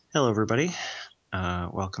Hello, everybody.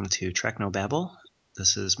 Welcome to Trek No Babble.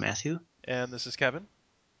 This is Matthew, And this is Kevin.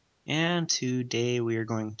 and today we are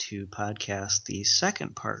going to podcast the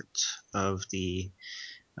second part of the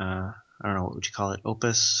I don't know what would you call it,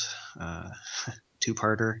 opus,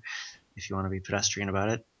 two-parter, if you want to be pedestrian about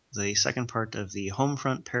it. The second part of the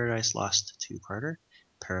Homefront Paradise Lost two-parter,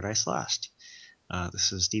 Paradise Lost.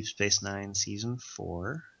 This is Deep Space Nine season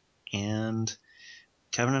 4, and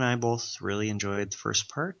Kevin and I both really enjoyed the first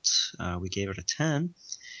part. We gave it a 10.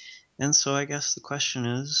 And so I guess the question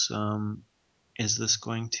is this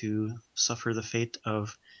going to suffer the fate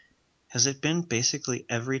of, has it been basically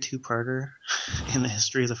every two-parter in the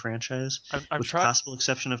history of the franchise, I'm with the trying. possible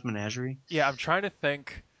exception of Menagerie? Yeah, I'm trying to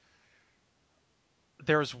think.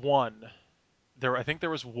 There's one. I think there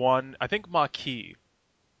was one. I think Maquis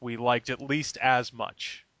we liked at least as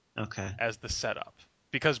much Okay. as the setup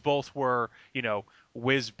because both were,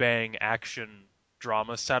 whiz bang action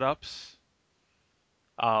drama setups.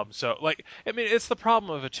 So like, I mean, it's the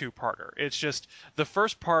problem of a two-parter. It's just the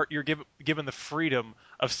first part you're given the freedom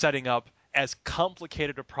of setting up as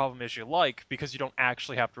complicated a problem as you like because you don't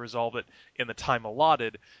actually have to resolve it in the time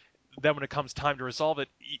allotted. Then when it comes time to resolve it,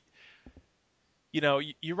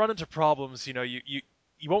 you run into problems. You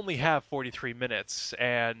only have 43 minutes,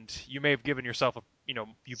 and you may have given yourself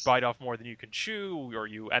you bite off more than you can chew, or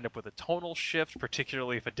you end up with a tonal shift,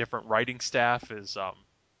 particularly if a different writing staff is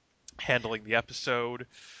handling the episode.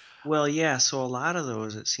 Well, yeah, so a lot of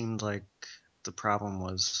those, it seemed like the problem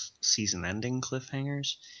was season ending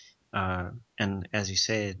cliffhangers. And as you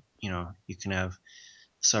say, you can have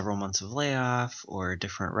several months of layoff or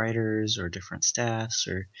different writers or different staffs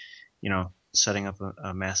or setting up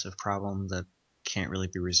a massive problem that can't really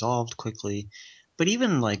be resolved quickly. But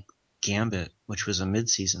even like Gambit, which was a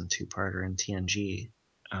mid-season two-parter in TNG,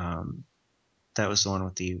 that was the one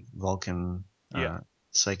with the Vulcan Yeah,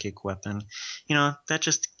 psychic weapon. That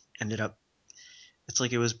just ended up. It's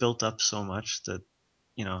like it was built up so much that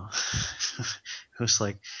you know, it was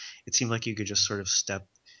like it seemed like you could just sort of step,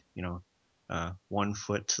 you know, 1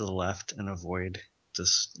 foot to the left and avoid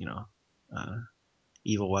this, uh,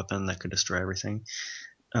 evil weapon that could destroy everything.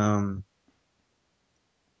 Um,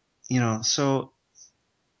 so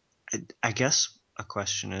I guess a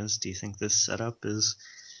question is, do you think this setup is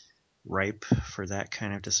ripe for that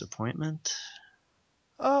kind of disappointment?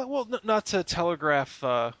 well, not to telegraph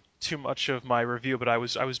too much of my review, but I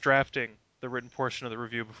was drafting the written portion of the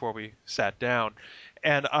review before we sat down,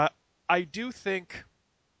 and I do think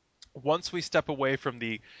once we step away from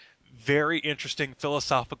the very interesting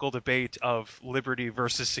philosophical debate of liberty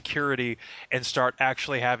versus security and start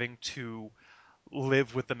actually having to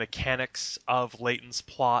live with the mechanics of Leighton's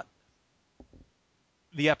plot,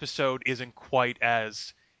 the episode isn't quite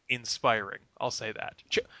as inspiring. I'll say that.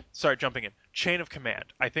 Sorry, jumping in. Chain of Command.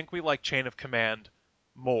 I think we like Chain of Command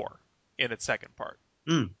more in its second part.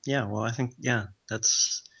 Yeah, well, I think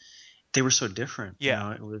that's they were so different.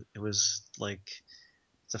 Yeah, It was like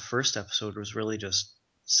the first episode was really just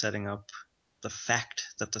setting up the fact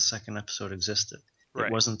that the second episode existed. It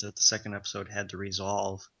right. wasn't that the second episode had to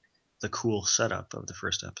resolve the cool setup of the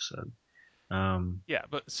first episode. Um, Yeah,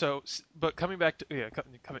 but coming back to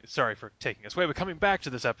sorry for taking us away, but coming back to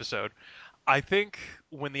this episode, I think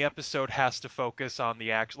when the episode has to focus on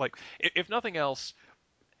the act, like if nothing else,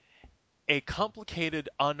 a complicated,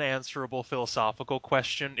 unanswerable philosophical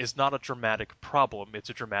question is not a dramatic problem, it's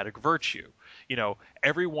a dramatic virtue. You know,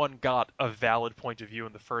 everyone got a valid point of view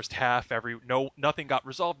in the first half. Nothing got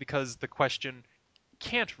resolved because the question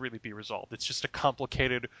can't really be resolved. It's just a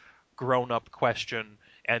complicated, grown-up question,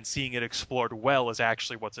 and seeing it explored well is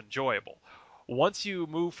actually what's enjoyable. Once you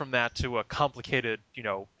move from that to a complicated,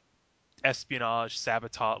 espionage,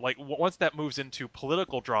 sabotage. Like once that moves into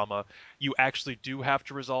political drama, you actually do have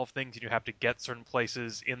to resolve things and you have to get certain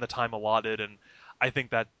places in the time allotted. And I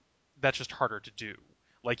think that's just harder to do.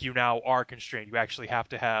 Like you now are constrained. You actually have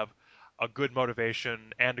to have a good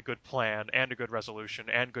motivation and a good plan and a good resolution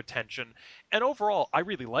and good tension. And overall, I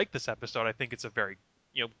really like this episode. I think it's a very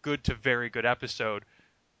good to very good episode.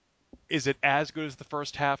 Is it as good as the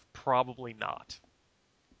first half? Probably not.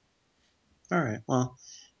 all right, well,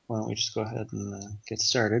 why don't we just go ahead and get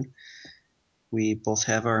started? We both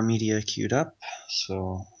have our media queued up,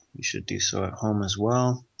 so you should do so at home as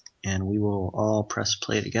well. And we will all press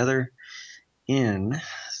play together in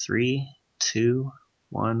three, two,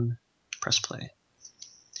 one, press play.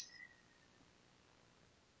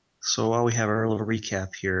 So while we have our little recap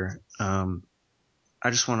here, I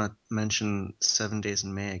just want to mention 7 Days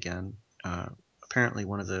in May again. Apparently,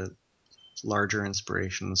 one of the larger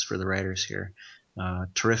inspirations for the writers here.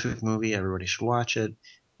 Terrific movie. Everybody should watch it.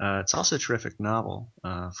 It's also a terrific novel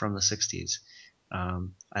from the 60s.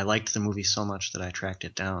 I liked the movie so much that I tracked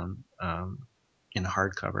it down in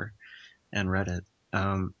hardcover and read it.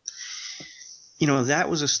 Um, that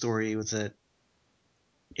was a story that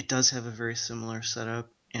it does have a very similar setup,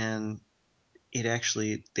 and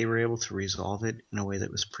they were able to resolve it in a way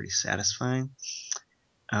that was pretty satisfying.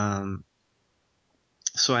 Um,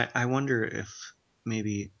 so I wonder if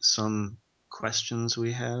maybe some questions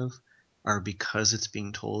we have are because it's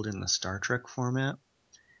being told in the Star Trek format.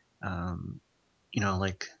 Um,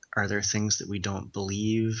 like, are there things that we don't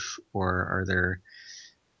believe, or are there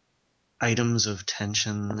items of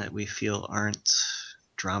tension that we feel aren't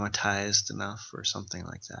dramatized enough, or something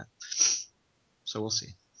like that? So we'll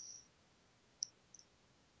see.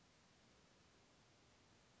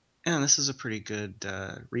 And this is a pretty good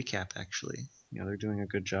recap, actually. They're doing a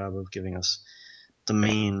good job of giving us the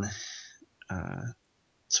main uh,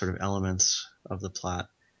 sort of elements of the plot.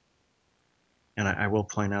 And I will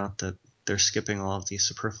point out that they're skipping all of the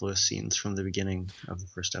superfluous scenes from the beginning of the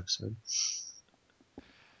first episode.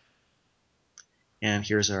 And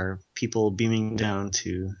here's our people beaming down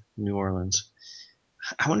to New Orleans.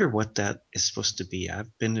 I wonder what that is supposed to be.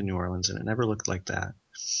 I've been to New Orleans and it never looked like that.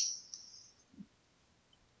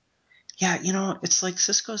 Yeah, it's like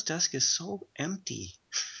Cisco's desk is so empty.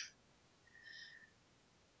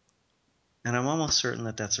 And I'm almost certain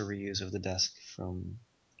that that's a reuse of the desk from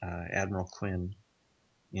Admiral Quinn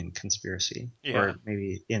in Conspiracy, Yeah. or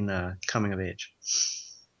maybe in Coming of Age.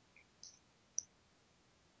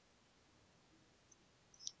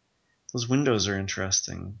 Those windows are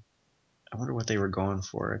interesting. I wonder what they were going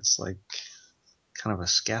for. It's like kind of a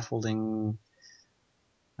scaffolding.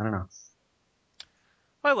 I don't know.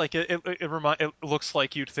 I like it. It looks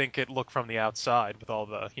like you'd think it looked from the outside with all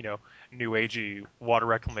the new agey water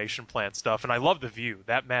reclamation plant stuff, and I love the view.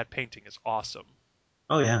 That matte painting is awesome.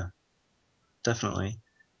 Oh yeah, definitely.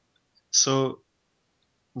 So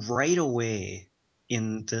right away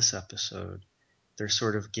in this episode, they're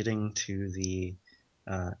sort of getting to the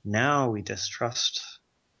now we distrust.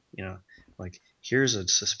 You know, like, here's a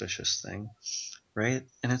suspicious thing, right?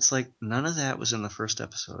 And it's like none of that was in the first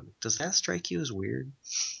episode. Does that strike you as weird?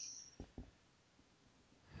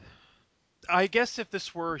 I guess if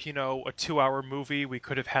this were a 2-hour movie, we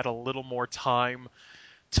could have had a little more time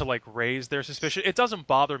to like raise their suspicion. It doesn't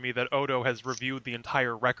bother me that Odo has reviewed the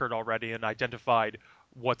entire record already and identified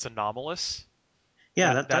what's anomalous.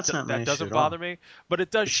 Yeah, That that that's not my that issue doesn't at bother all. me, but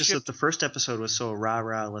it does It's just that shift. the first episode was so rah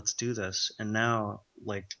rah, let's do this, and now,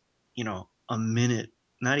 like, a minute,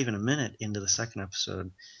 not even a minute into the second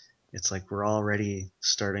episode, it's like we're already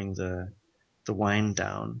starting the wind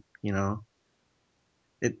down.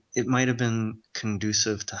 It might have been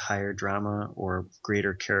conducive to higher drama or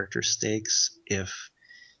greater character stakes if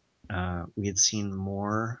we had seen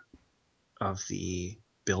more of the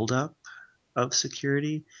buildup of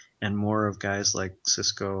security and more of guys like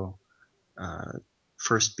Cisco uh,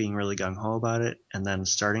 first being really gung ho about it and then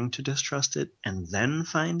starting to distrust it and then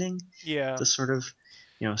finding Yeah, the sort of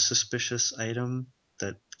suspicious item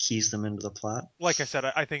that keys them into the plot. like I said,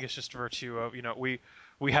 I think it's just virtue of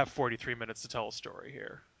we have 43 minutes to tell a story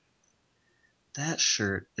here. That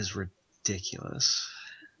shirt is ridiculous.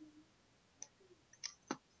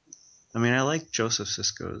 I mean, I like Joseph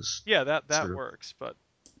Cisco's Yeah, that sort of works, but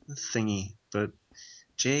thingy, but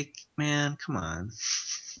Jake, man, come on.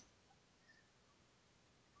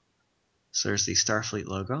 So there's the Starfleet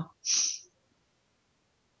logo.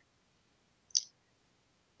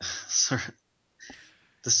 Sort of,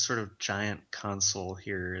 this sort of giant console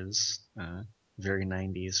here is very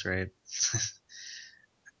 90s, right?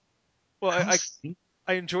 well, I don't I think.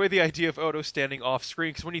 I enjoy the idea of Odo standing off screen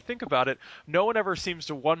because when you think about it, no one ever seems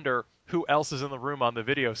to wonder who else is in the room on the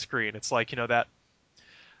video screen. It's like that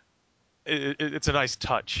it's a nice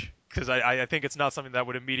touch because I think it's not something that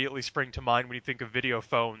would immediately spring to mind when you think of video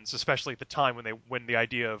phones, especially at the time when the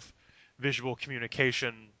idea of visual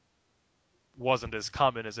communication wasn't as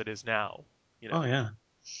common as it is now. You Oh know, yeah,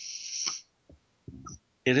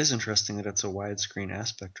 it is interesting that it's a widescreen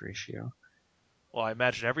aspect ratio. well, I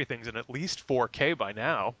imagine everything's in at least 4K by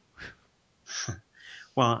now.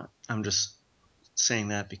 Well, I'm just saying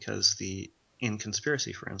that because the in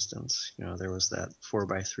Conspiracy, for instance, there was that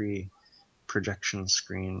 4:3 projection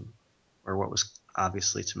screen, or what was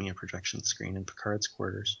obviously to me a projection screen in Picard's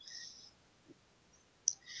quarters.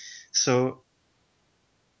 So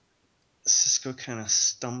Cisco kind of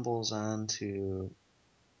stumbles onto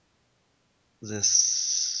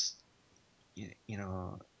this, you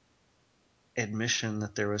know, admission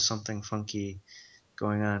that there was something funky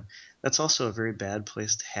going on. That's also a very bad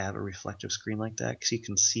place to have a reflective screen like that because you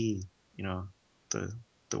can see,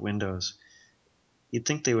 the the windows. You'd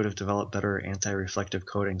think they would have developed better anti-reflective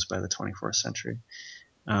coatings by the 24th century.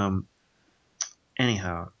 Um,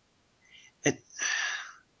 anyhow, it,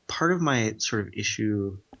 part of my sort of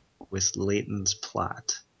issue with Leighton's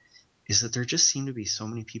plot is that there just seem to be so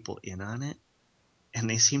many people in on it, and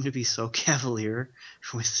they seem to be so cavalier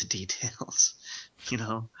with the details. You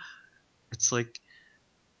know, it's like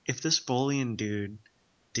if this Bolian dude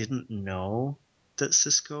didn't know that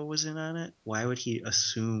Cisco was in on it, why would he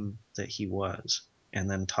assume that he was and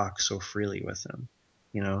then talk so freely with him?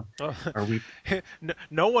 You know, are we?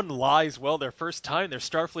 No one lies well their first time. They're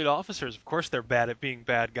Starfleet officers. Of course, they're bad at being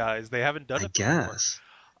bad guys. They haven't done I it before. guess,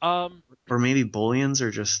 Um, or maybe Bolians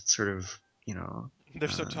are just sort of, they're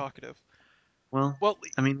so talkative. well, Well,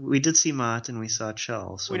 I mean, we did see Mott and we saw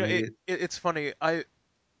Chell, so we know maybe it's funny. I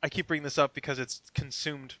keep bringing this up because it's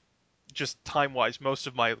consumed just time wise most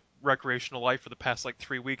of my recreational life for the past like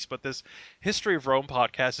 3 weeks. But this History of Rome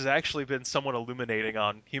podcast has actually been somewhat illuminating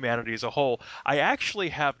on humanity as a whole. I actually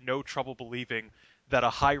have no trouble believing that a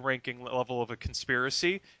high ranking level of a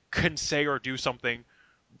conspiracy can say or do something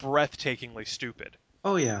breathtakingly stupid.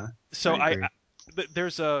 oh yeah, I So agree.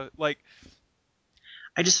 there's a like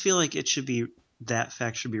I just feel like it should be that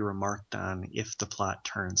fact should be remarked on if the plot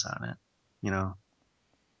turns on it, you know,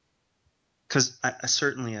 because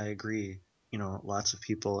certainly I agree. Lots of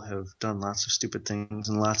people have done lots of stupid things,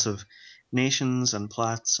 and lots of nations and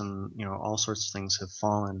plots, and all sorts of things have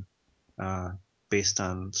fallen uh, based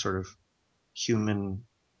on sort of human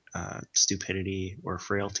stupidity or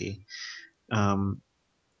frailty. Um,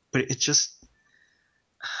 but it just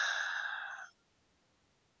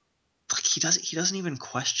like he doesn't even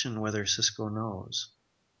question whether Cisco knows.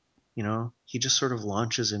 He just sort of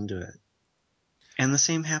launches into it, and the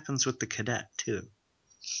same happens with the cadet too.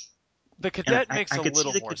 the And cadet I, makes I a could see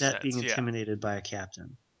little the more cadet being sense. Yeah. intimidated by a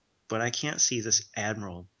captain, but I can't see this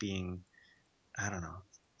admiral being, I don't know.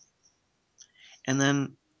 And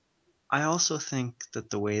then I also think that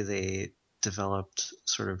the way they developed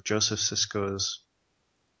sort of Joseph Sisko's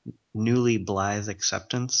newly blithe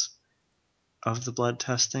acceptance of the blood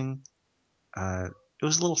testing, it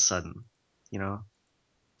was a little sudden, you know.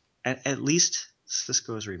 At least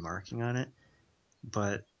Sisko is remarking on it,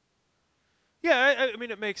 but Yeah, I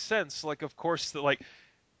mean it makes sense. Like, of course,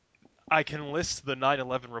 I can list the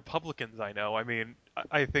 9/11 Republicans I know. I mean,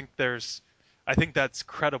 I think I think that's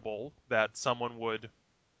credible that someone would,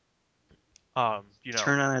 you know,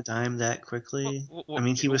 turn on a dime that quickly. I mean, I'm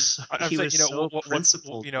he saying, was so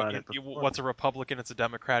principled about it what's before. a Republican? It's a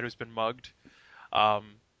Democrat who's been mugged.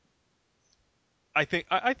 Um, I think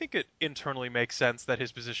it internally makes sense that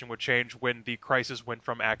his position would change when the crisis went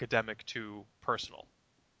from academic to personal.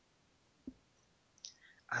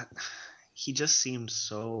 I, he just seemed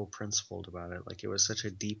so principled about it. Like it was such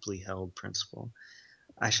a deeply held principle.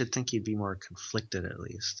 I should think he'd be more conflicted at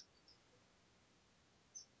least.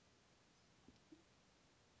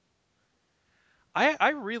 I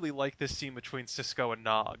really like this scene between Cisco and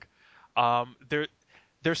Nog.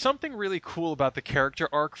 There's something really cool about the character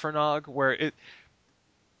arc for Nog where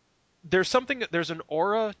there's an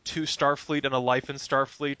aura to Starfleet and a life in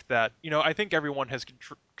Starfleet that I think everyone has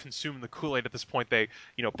consumed the Kool-Aid at this point. They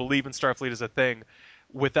believe in Starfleet as a thing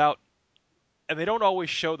without, and they don't always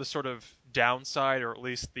show the sort of downside or at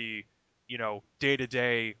least the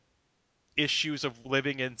day-to-day issues of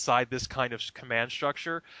living inside this kind of command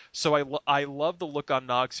structure. So I love the look on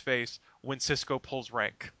Nog's face when Cisco pulls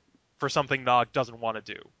rank for something Nog doesn't want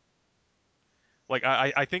to do. Like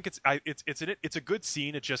I think it's a good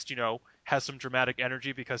scene. It just has some dramatic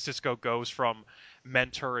energy because Cisco goes from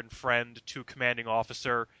mentor and friend to commanding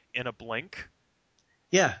officer in a blink.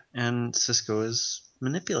 Yeah, and Cisco is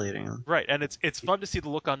manipulating him. Right, and it's fun to see the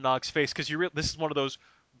look on Nog's face because this is one of those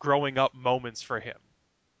growing up moments for him.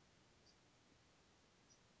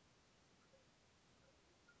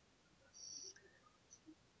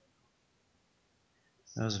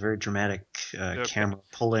 That was a very dramatic Okay, camera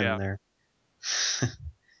pull in yeah, there.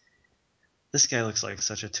 This guy looks like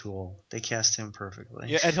such a tool. They cast him perfectly.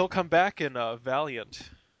 yeah, and he'll come back in Valiant.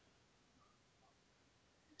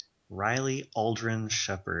 Riley Aldrin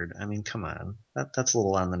Shepard. I mean, come on. That's a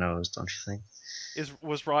little on the nose, don't you think?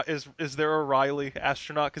 Is there a Riley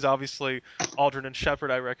astronaut? Because obviously Aldrin and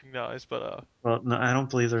Shepard I recognize, but Well, no, I don't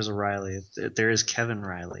believe there's a Riley. There is Kevin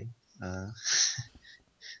Riley, uh,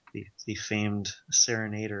 the famed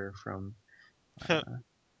serenader from. Uh,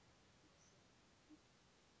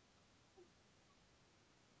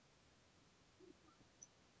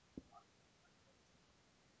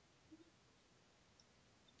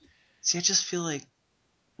 See, I just feel like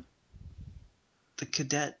the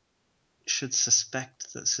cadet should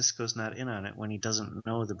suspect that Sisko's not in on it when he doesn't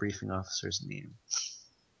know the briefing officer's name.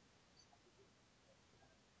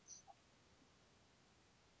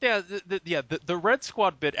 Yeah, the Red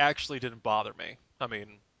Squad bit actually didn't bother me. I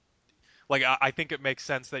mean, like I think it makes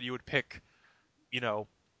sense that you would pick, you know,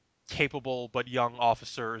 capable but young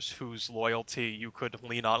officers whose loyalty you could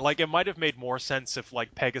lean on. Like it might have made more sense if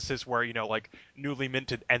like Pegasus were, like newly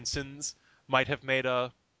minted ensigns might have made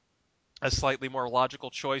a slightly more logical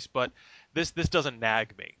choice, but this doesn't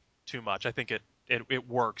nag me too much. I think it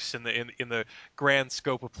works in the grand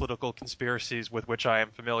scope of political conspiracies with which I am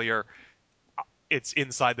familiar. It's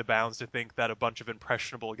inside the bounds to think that a bunch of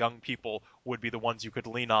impressionable young people would be the ones you could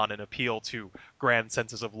lean on and appeal to grand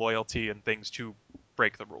senses of loyalty and things to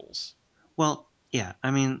break the rules. Well, yeah,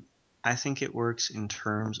 I mean, I think it works in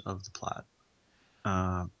terms of the plot,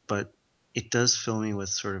 but it does fill me with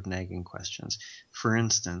sort of nagging questions. For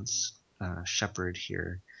instance, Shepard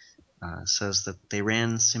here says that they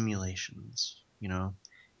ran simulations,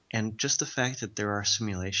 and just the fact that there are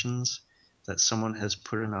simulations, that someone has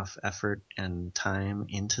put enough effort and time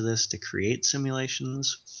into this to create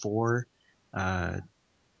simulations for, uh,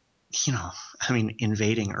 I mean,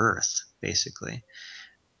 invading Earth, basically,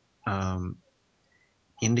 um,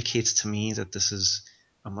 indicates to me that this is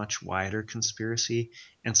a much wider conspiracy.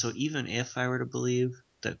 And so even if I were to believe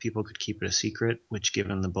that people could keep it a secret, which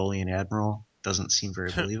given the Bolian Admiral doesn't seem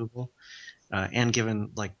very believable, and given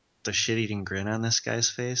like the shit-eating grin on this guy's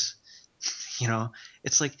face, you know,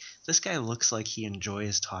 it's like this guy looks like he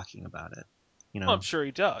enjoys talking about it. You Well, I'm know, sure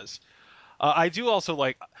he does. I do also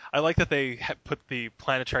I like that they put the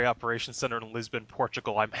Planetary Operations Center in Lisbon,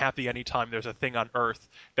 Portugal. I'm happy anytime there's a thing on Earth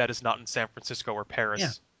that is not in San Francisco or yeah,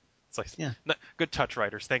 Paris. It's like yeah. good touch,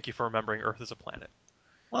 writers. Thank you for remembering Earth is a planet.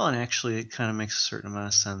 Well, and actually, it kind of makes a certain amount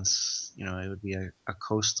of sense. It would be a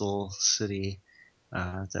coastal city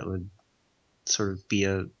that would sort of be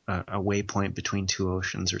a waypoint between two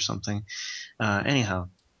oceans or something. Anyhow,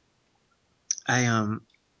 I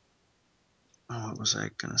what was I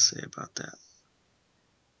gonna say about that?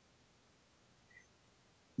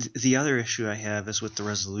 The other issue I have is with the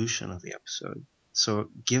resolution of the episode. So,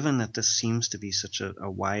 given that this seems to be such a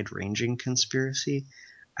wide-ranging conspiracy,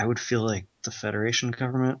 I would feel like the Federation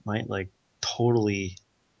government might like totally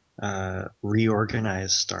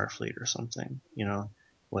reorganize Starfleet or something.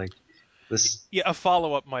 Like this Yeah, a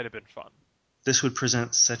follow up might have been fun. this would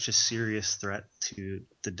present such a serious threat to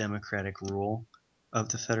the democratic rule of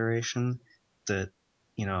the Federation that,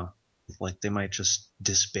 you know, like they might just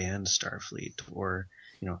disband Starfleet or,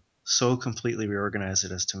 so completely reorganize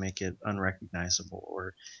it as to make it unrecognizable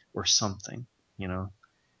or something, you know.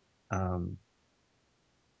 Um,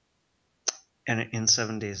 and in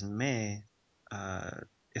 7 Days in May, uh,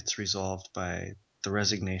 it's resolved by the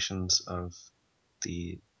resignations of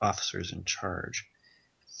the officers in charge.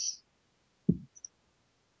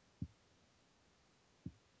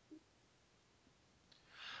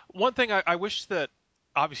 One thing I wish that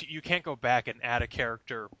obviously you can't go back and add a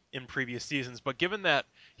character in previous seasons, but given that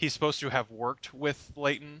he's supposed to have worked with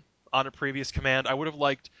Leighton on a previous command, I would have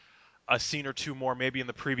liked a scene or two more, maybe in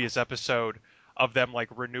the previous episode, of them like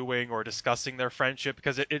renewing or discussing their friendship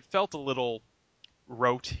because it felt a little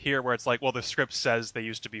rote here, where it's like, well, the script says they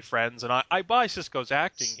used to be friends, and I buy Cisco's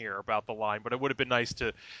acting here about the line, but it would have been nice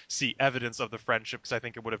to see evidence of the friendship because I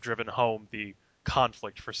think it would have driven home the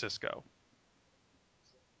conflict for Cisco.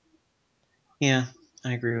 Yeah,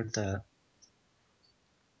 I agree with that.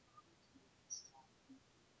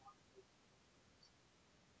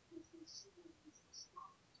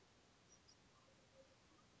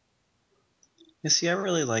 You see, I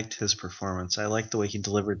really liked his performance. I liked the way he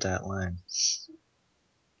delivered that line.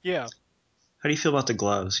 Yeah, How do you feel about the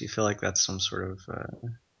gloves? You feel like that's some sort of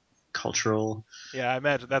cultural? yeah, I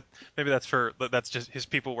imagine that maybe that's just his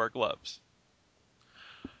people wear gloves.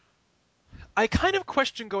 I kind of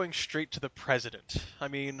question going straight to the president. I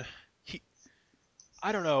mean, he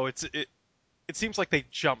I don't know. It seems like they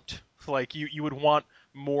jumped. Like you would want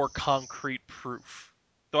more concrete proof.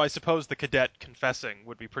 Though I suppose the cadet confessing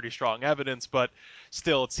would be pretty strong evidence, but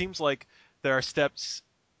still, it seems like there are steps,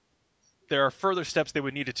 there are further steps they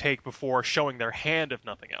would need to take before showing their hand, if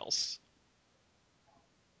nothing else.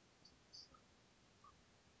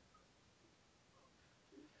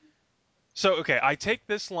 So, okay, I take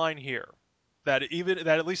this line here that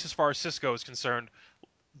at least as far as Cisco is concerned,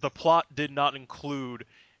 the plot did not include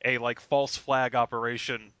a like false flag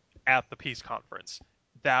operation at the peace conference.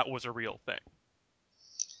 That was a real thing.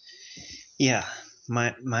 Yeah.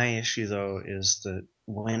 My issue though is that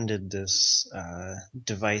when did this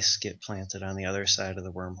device get planted on the other side of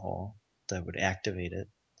the wormhole that would activate it?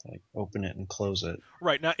 like open it and close it.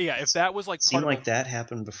 Right now, yeah, if that was like part Seemed of a like that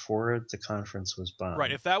happened before the conference was right,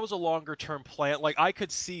 bombed. if that was a longer term plan, like I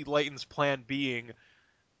could see Layton's plan being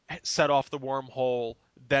set off the wormhole,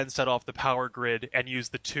 then set off the power grid, and use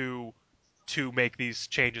the two to make these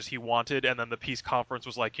changes he wanted, and then the peace conference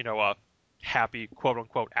was like, a happy quote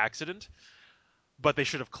unquote accident. But they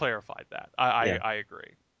should have clarified that. I, Yeah, I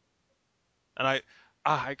agree, and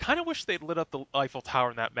I kind of wish they'd lit up the Eiffel Tower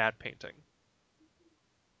in that matte painting.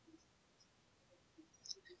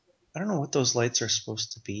 I don't know what those lights are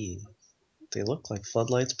supposed to be. They look like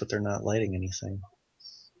floodlights, but they're not lighting anything.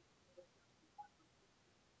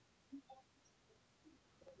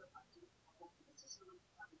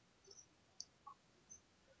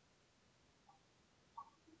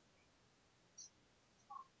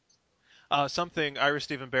 Something Ira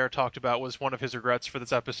Stephen Bear talked about was one of his regrets for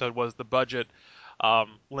this episode was the budget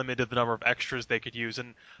limited the number of extras they could use,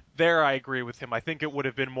 and there I agree with him. I think it would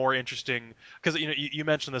have been more interesting because you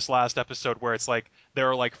mentioned this last episode where it's like there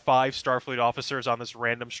are like five Starfleet officers on this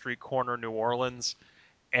random street corner in New Orleans,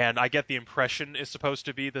 and I get the impression is supposed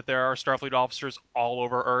to be that there are Starfleet officers all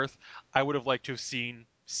over Earth. I would have liked to have seen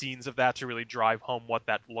scenes of that to really drive home what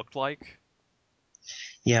that looked like.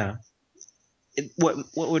 Yeah, what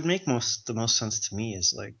would make the most sense to me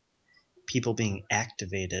is like people being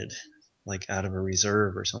activated, like out of a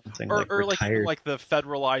reserve or something, like Or like even retired. like the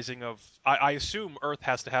federalizing of I assume Earth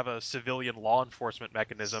has to have a civilian law enforcement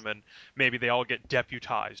mechanism, and maybe they all get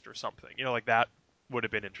deputized or something. Like that would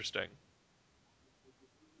have been interesting.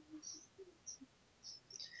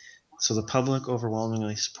 So the public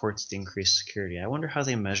overwhelmingly supports the increased security. I wonder how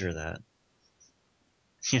they measure that.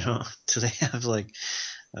 Do they have like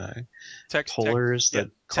uh, Text pollers yeah,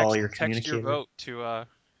 that call your text your communicator, vote to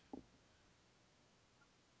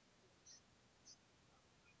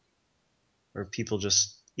or people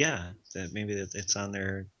just that maybe it's on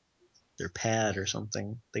their pad or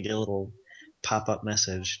something. They get a little pop up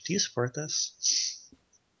message. Do you support this?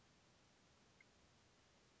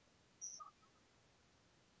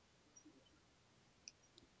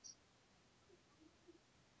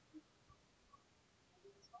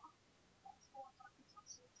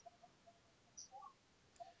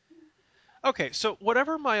 Okay, so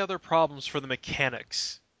whatever my other problems for the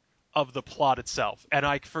mechanics of the plot itself, and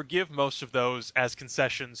I forgive most of those as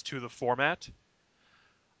concessions to the format,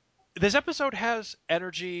 this episode has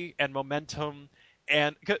energy and momentum.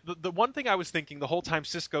 And the one thing I was thinking the whole time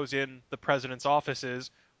Cisco's in the president's office is,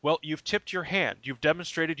 well, you've tipped your hand. You've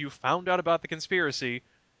demonstrated you found out about the conspiracy.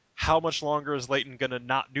 How much longer is Layton going to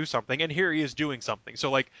not do something? And here he is doing something. So,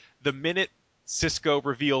 like, the minute Cisco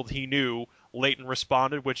revealed he knew, Layton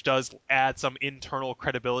responded, which does add some internal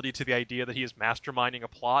credibility to the idea that he is masterminding a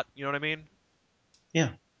plot. You know what I mean? Yeah.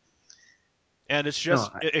 And it's No,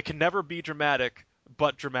 just it can never be dramatic,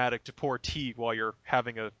 but dramatic to pour tea while you're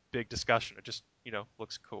having a big discussion. It just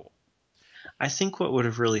looks cool. I think what would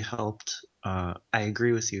have really helped. I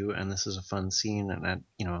agree with you, and this is a fun scene, and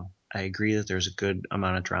I agree that there's a good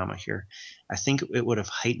amount of drama here. I think it would have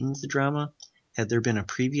heightened the drama had there been a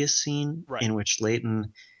previous scene Right, in which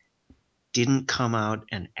Leighton didn't come out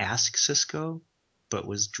and ask Cisco, but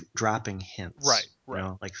was dropping right, hints,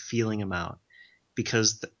 right. like feeling him out.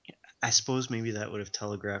 Because I suppose maybe that would have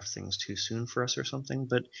telegraphed things too soon for us or something.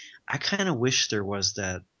 But I kind of wish there was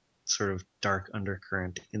that sort of dark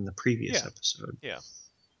undercurrent in the previous Yeah, episode. yeah.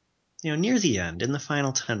 Near the end, in the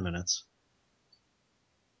final 10 minutes.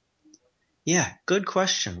 Yeah, good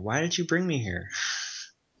question. Why did you bring me here?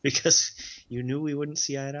 Because you knew we wouldn't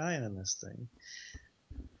see eye to eye on this thing.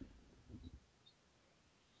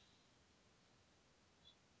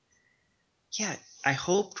 Yeah, I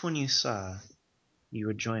hoped when you saw you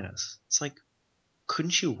would join us. It's like,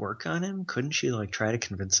 couldn't you work on him? Couldn't you like try to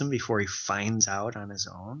convince him before he finds out on his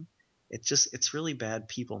own? It's really bad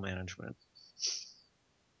people management.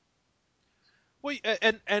 Well,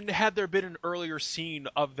 and had there been an earlier scene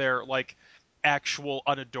of their like actual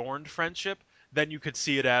unadorned friendship, then you could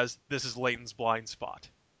see it as this is Layton's blind spot.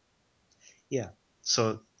 Yeah.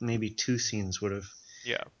 So maybe two scenes would have.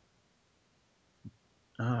 Yeah.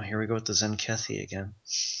 Oh, here we go with the Zenkethi again.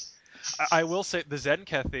 I will say the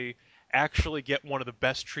Zenkethi actually get one of the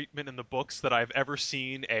best treatment in the books that I've ever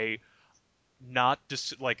seen. A not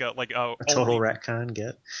just like a A total only retcon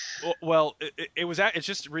get. well, it's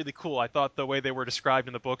just really cool. I thought the way they were described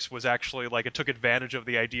in the books was actually like it took advantage of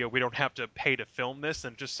the idea we don't have to pay to film this,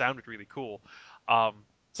 and it just sounded really cool.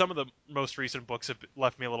 Some of the most recent books have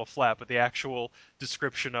left me a little flat, but the actual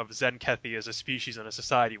description of Zenkethi as a species and a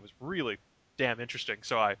society was really damn interesting.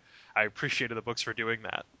 So I appreciated the books for doing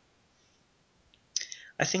that.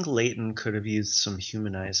 I think Leighton could have used some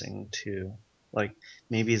humanizing too. Like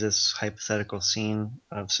maybe this hypothetical scene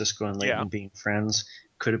of Cisco and Yeah, Layton being friends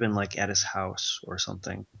could have been like at his house or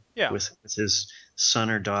something yeah, with his son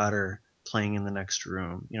or daughter playing in the next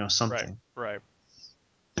room, right, something. right.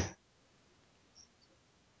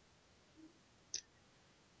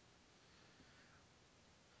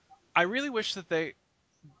 I really wish that they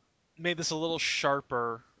made this a little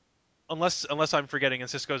sharper, unless I'm forgetting and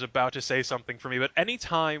Cisco's about to say something for me. But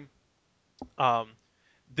anytime um,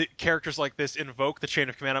 the characters like this invoke the chain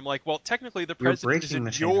of command, I'm like, well, technically the You're president is breaking in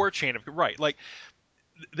the chain of. your chain of right. Like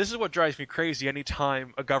this is what drives me crazy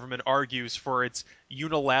anytime a government argues for its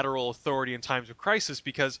unilateral authority in times of crisis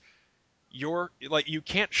because you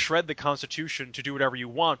can't shred the constitution to do whatever you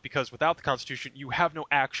want because without the constitution you have no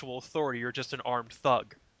actual authority, you're just an armed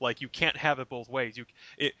thug. Like you can't have it both ways.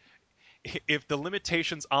 It, if the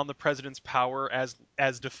limitations on the president's power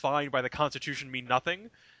as defined by the constitution mean nothing,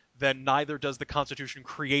 then neither does the constitution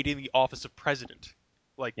creating the office of president.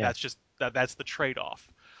 Like Yeah. that's the trade-off.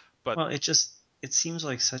 But Well, it seems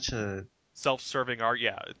like self-serving art,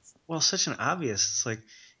 yeah, it's such an obvious. It's like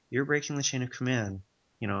you're breaking the chain of command,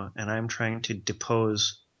 and I'm trying to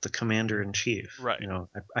depose the commander in chief. right.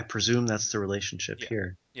 I presume that's the relationship Yeah.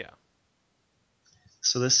 here. Yeah.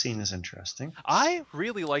 So this scene is interesting. I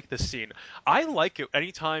really like this scene. I like it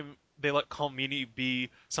anytime they let Kalmini be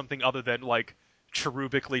something other than like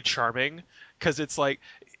cherubically charming, because it's like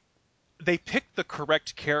they picked the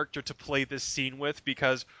correct character to play this scene with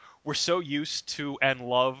because we're so used to and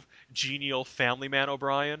love genial family man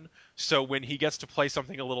O'Brien. So when he gets to play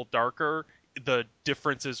something a little darker, the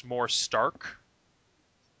difference is more stark.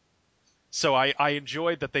 So I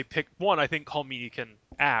enjoyed that they picked one. I think Kalmini can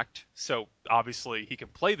act, so obviously he can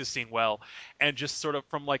play the scene well, and just sort of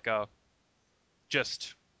from like a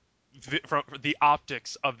just from the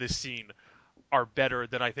optics of this scene are better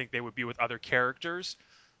than I think they would be with other characters.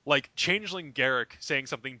 Like Changeling Garrick saying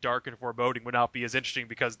something dark and foreboding would not be as interesting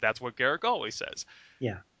because that's what Garrick always says.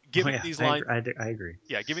 Yeah. Oh Giving yeah, these I lines, agree. I agree.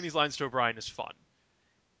 yeah, giving these lines to O'Brien is fun,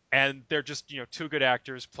 and they're just two good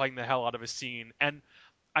actors playing the hell out of a scene. And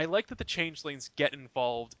I like that the Changelings get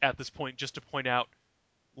involved at this point just to point out,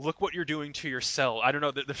 look what you're doing to yourself. I don't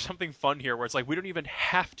know. There's something fun here where it's like we don't even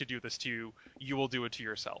have to do this to you. You will do it to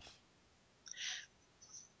yourself.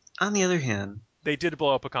 On the other hand, They did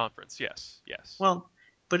blow up a conference. Yes, yes. well,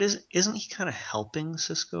 but isn't he kind of helping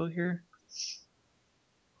Cisco here?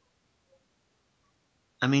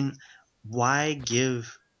 I mean, why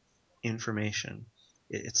give information?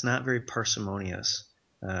 It's not very parsimonious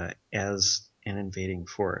as an invading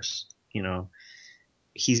force.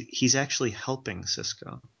 He's actually helping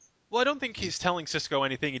Cisco. Well, I don't think he's telling Cisco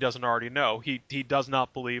anything he doesn't already know. He does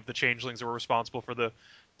not believe the changelings were responsible for the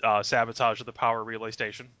sabotage of the power relay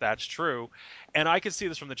station. That's true, and I can see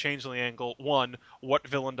this from the changeling angle. One, what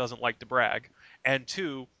villain doesn't like to brag? And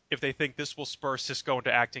two, if they think this will spur Cisco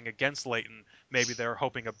into acting against Leighton, maybe they're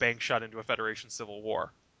hoping a bank shot into a Federation civil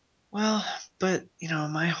war. Well, but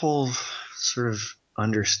my whole sort of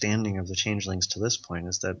understanding of the changelings to this point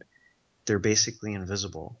is that they're basically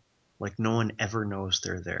invisible. Like no one ever knows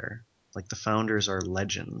they're there. Like the founders are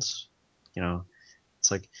legends. You know, it's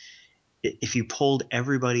like if you pulled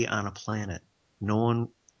everybody on a planet, no one,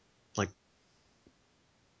 like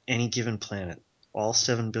any given planet, all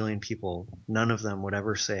 7 billion people, none of them would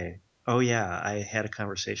ever say, "Oh yeah, I had a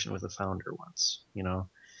conversation with a founder once."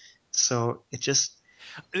 So it just.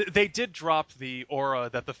 They did drop the aura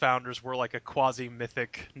that the founders were like a quasi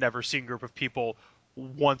mythic, never seen group of people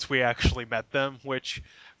once we actually met them, which,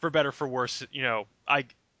 for better for worse, I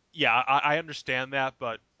understand that,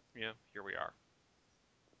 but here we are.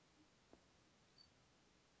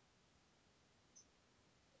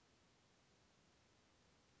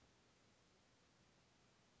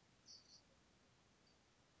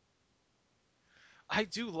 I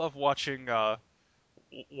do love watching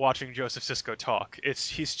Joseph Sisko talk.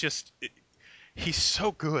 He's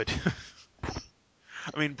so good.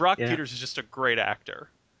 I mean, Brock Yeah, Peters is just a great actor.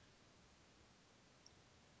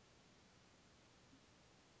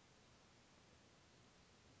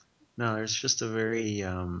 no, there's just a very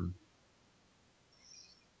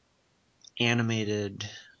animated,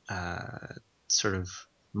 uh, sort of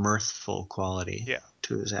mirthful quality Yeah,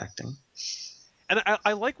 to his acting. and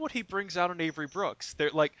I like what he brings out in Avery Brooks. They're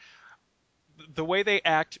like the way they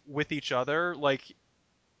act with each other. Like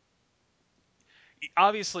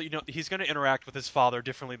obviously, he's going to interact with his father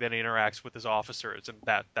differently than he interacts with his officers, and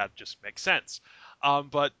that just makes sense.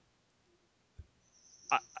 But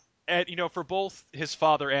I, and for both his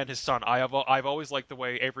father and his son, I've always liked the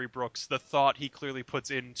way Avery Brooks, the thought he clearly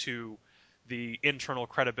puts into the internal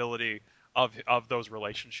credibility of those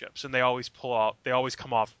relationships, and they always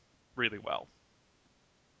come off really well.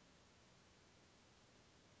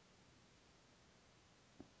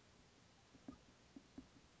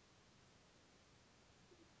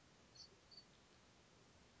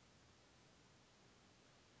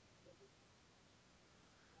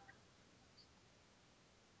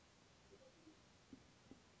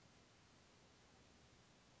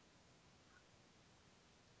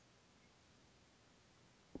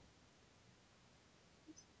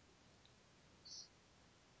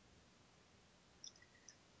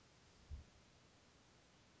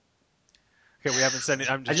 Okay, we haven't said it.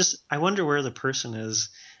 I'm just. I wonder where the person is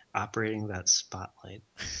operating that spotlight.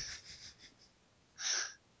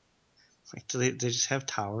 Like, do they just have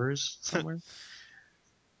towers somewhere?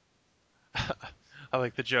 I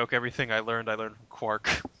like the joke. Everything I learned from Quark.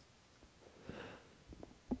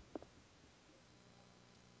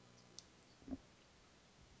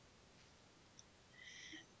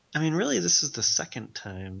 I mean, really, this is the second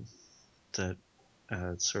time that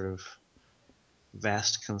sort of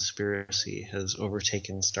vast conspiracy has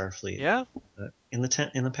overtaken Starfleet Yeah. in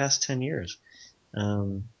the past 10 years.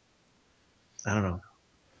 Um, I don't know.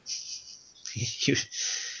 you,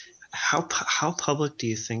 how public do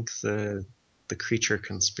you think the creature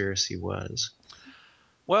conspiracy was?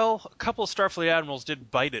 Well, a couple of Starfleet admirals did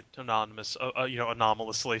bite it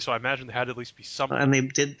anomalously. So I imagine there had to at least be And something.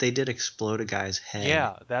 they did explode a guy's head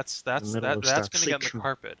Yeah, that's in the that's middle that of that's going to get Starfleet. in the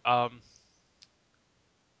carpet.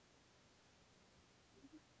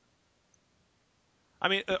 I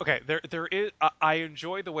mean, okay, there is. I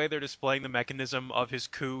enjoy the way they're displaying the mechanism of his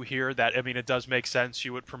coup here. That I mean, it does make sense.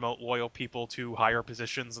 You would promote loyal people to higher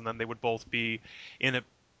positions, and then they would both be in a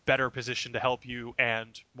better position to help you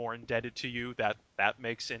and more indebted to you. That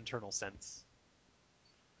makes internal sense.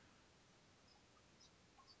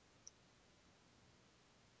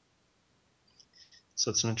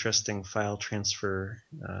 So it's an interesting file transfer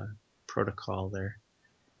protocol there.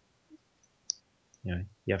 You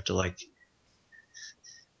have to like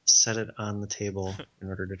set it on the table in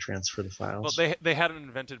order to transfer the Well, files. they hadn't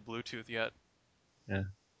invented Bluetooth yet. Yeah,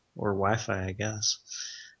 or Wi-Fi, I guess.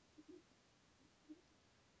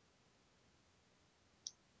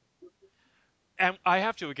 And I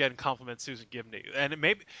have to again compliment Susan Gibney, and it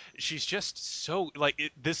maybe she's just so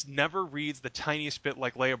like this never reads the tiniest bit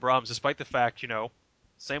like Leia Brahms, despite the fact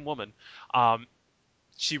same woman. Um,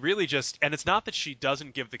 she really just, and it's not that she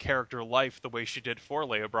doesn't give the character life the way she did for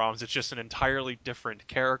Leia Brahms. It's just an entirely different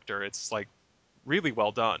character. It's like really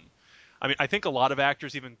well done. I mean, I think a lot of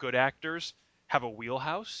actors, even good actors, have a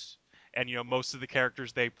wheelhouse, and most of the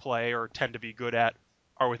characters they play or tend to be good at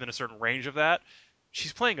are within a certain range of that.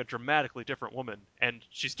 She's playing a dramatically different woman, and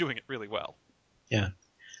she's doing it really well. Yeah.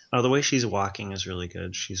 The way she's walking is really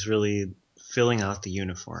good. She's really filling out the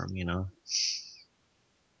uniform.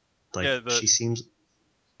 Like Yeah, the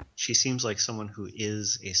she seems like someone who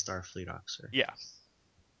is a Starfleet officer. yeah,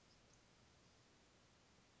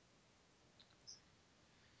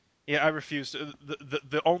 yeah. I refuse to.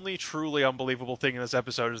 The only truly unbelievable thing in this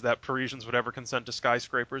episode is that Parisians would ever consent to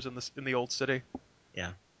skyscrapers in the old city.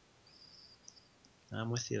 Yeah, I'm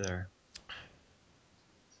with you there.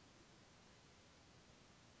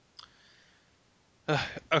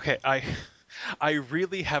 Okay, I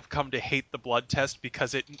really have come to hate the blood test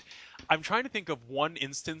because I'm trying to think of one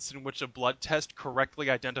instance in which a blood test correctly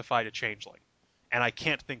identified a changeling, and I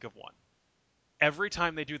can't think of one. Every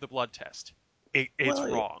time they do the blood test, it's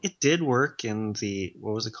Well, wrong. it did work in the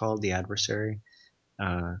what was it called, the adversary.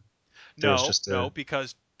 Uh, there was No, just no, a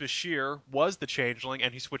because Bashir was the changeling,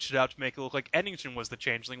 and he switched it out to make it look like Eddington was the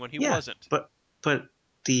changeling when he yeah, wasn't. but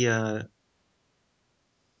the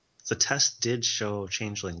the test did show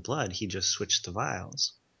changeling blood. He just switched the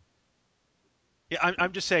vials. Yeah,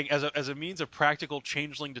 I'm just saying, as a means of practical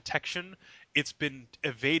changeling detection, it's been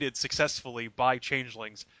evaded successfully by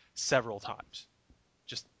changelings several times.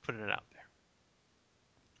 Just putting it out there.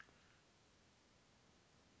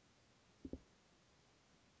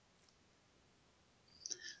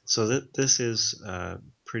 So this is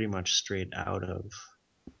pretty much straight out of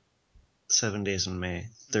 7 Days in May.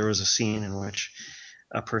 There was a scene in which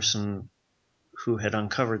a person who had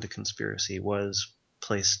uncovered the conspiracy was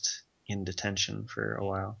placed in detention for a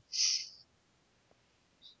while.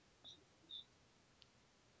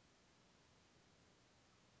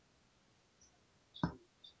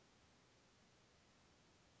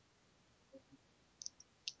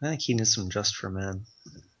 I think he needs some Just for Men.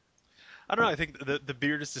 I don't know. I think the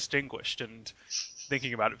beard is distinguished, and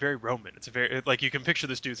thinking about it, very Roman. It's a very like you can picture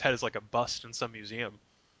this dude's head as like a bust in some museum.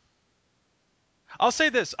 I'll say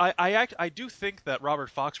this: I do think that Robert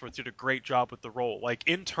Foxworth did a great job with the role. Like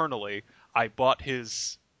internally, I bought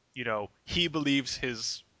his, he believes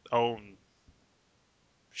his own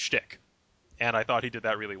shtick, and I thought he did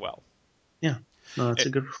that really well. Yeah, no, it's a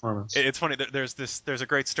It, good performance. it's funny that there's a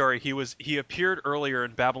great story. He appeared earlier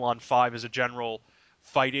in Babylon 5 as a general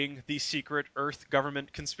fighting the secret Earth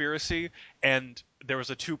government conspiracy, and there was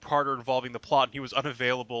a two-parter involving the plot, and he was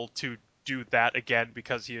unavailable to do that again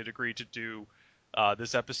because he had agreed to do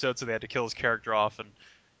this episode, so they had to kill his character off, and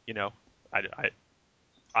you know,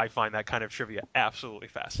 I find that kind of trivia absolutely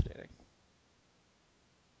fascinating.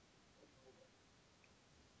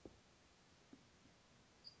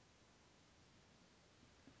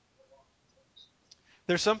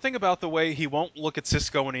 There's something about the way he won't look at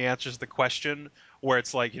Cisco when he answers the question, where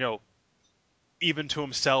it's like, even to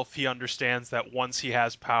himself, he understands that once he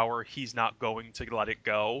has power, he's not going to let it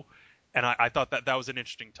go. And I thought that that was an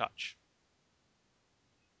interesting touch.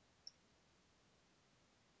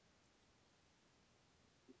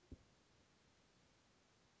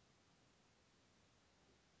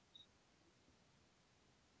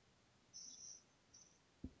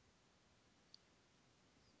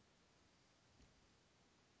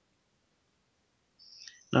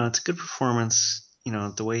 No, it's a good performance.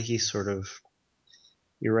 The way he sort of,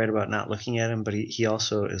 you're right about not looking at him, but he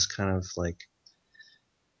also is kind of like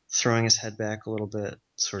throwing his head back a little bit,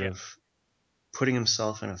 sort Yeah, of putting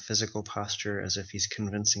himself in a physical posture as if he's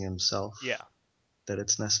convincing himself yeah, that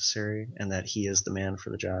it's necessary and that he is the man for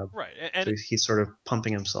the job. right. So he's sort of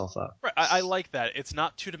pumping himself up. Right, I like that. It's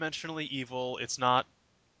not two-dimensionally evil. It's not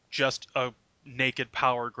just a naked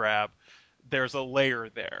power grab. There's a layer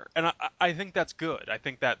there, and I think that's good. I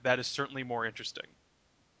think that that is certainly more interesting.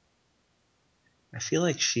 I feel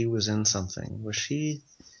like she was in something. Was she?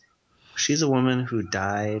 She's a woman who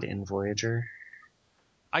died in Voyager.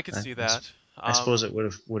 I could I, see that. I suppose it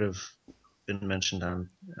would have been mentioned on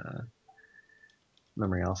uh,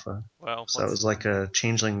 Memory Alpha. Well, So it let's. was like a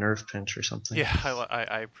changeling nerve pinch or something. Yeah,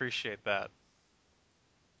 I appreciate that.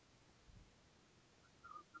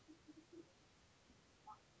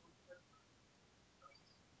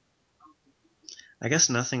 I guess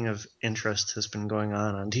nothing of interest has been going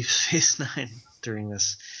on Deep Space Nine during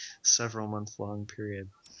this several month long period.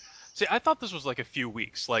 See, I thought this was like a few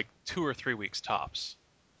weeks, like 2 or 3 weeks tops.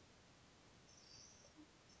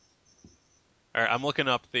 All right, I'm looking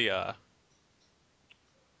up the. Let's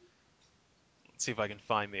see if I can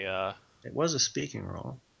find the. It was a speaking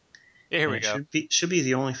role, Yeah, here and we it go. should be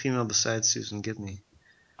the only female besides Susan Gibney.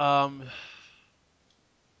 Um,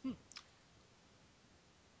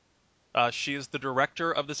 she is the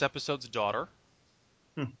director of this episode's daughter.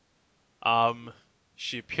 Hmm. Um,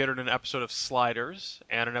 she appeared in an episode of Sliders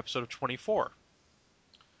and an episode of 24.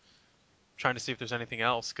 Trying to see if there's anything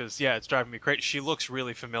else, because yeah, it's driving me crazy. She looks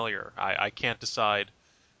really familiar. I can't decide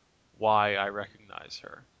why I recognize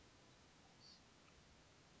her.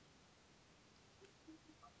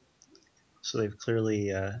 So they've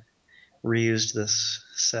clearly reused this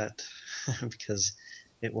set because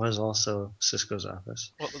it was also Cisco's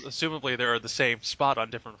office. Well, assumably they're the same spot on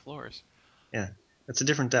different floors. Yeah, it's a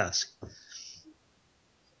different desk.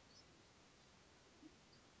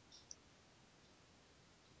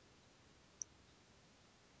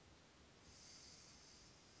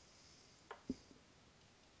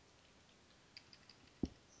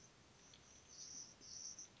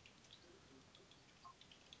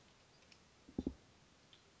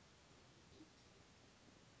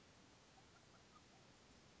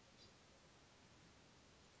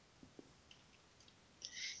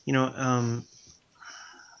 You know,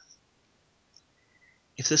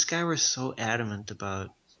 if this guy were so adamant about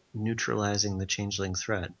neutralizing the changeling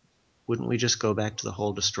threat, wouldn't we just go back to the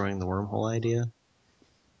whole destroying the wormhole idea?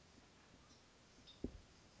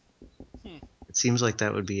 Hmm. It seems like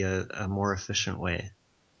that would be a more efficient way.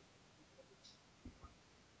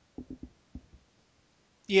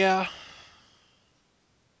 Yeah,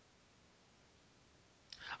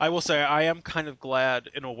 I will say I am kind of glad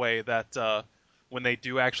in a way that when they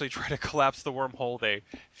do actually try to collapse the wormhole, they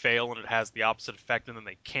fail and it has the opposite effect, and then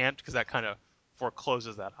they can't because that kind of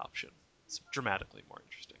forecloses that option. It's dramatically more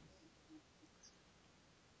interesting.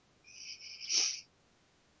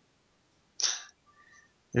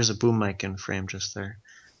 There's a boom mic in frame just there.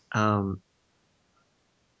 Um,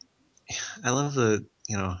 I love the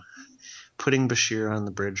putting Bashir on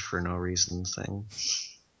the bridge for no reason thing.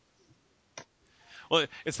 Well,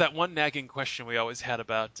 it's that one nagging question we always had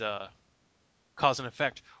about cause and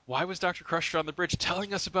effect. Why was Dr. Crusher on the bridge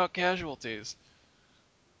telling us about casualties?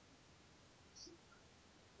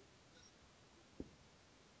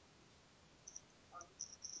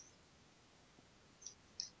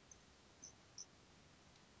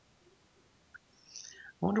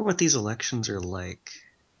 I wonder what these elections are like.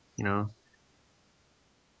 You know,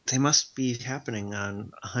 they must be happening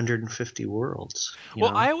on 150 worlds.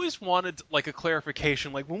 Well, I always wanted like a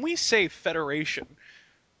clarification. Like when we say federation,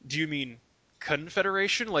 do you mean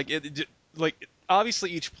confederation? Like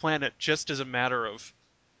obviously each planet, just as a matter of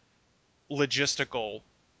logistical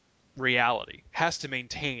reality, has to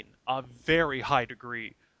maintain a very high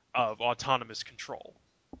degree of autonomous control.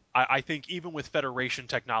 I think even with Federation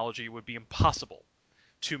technology, it would be impossible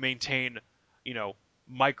to maintain, you know,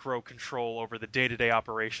 micro control over the day-to-day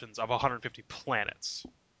operations of 150 planets.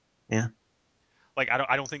 Yeah. Like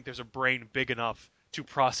I don't think there's a brain big enough to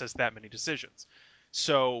process that many decisions.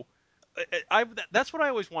 So that's what I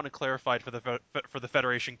always want to clarify for the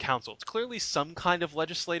Federation Council. It's clearly some kind of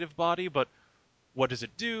legislative body, but what does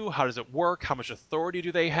it do? How does it work? How much authority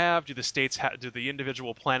do they have? Do the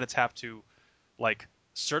individual planets have to like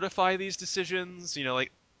certify these decisions?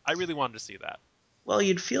 Like I really wanted to see that. Well,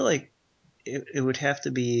 you'd feel like it would have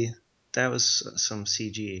to be that was some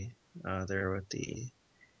CG there with the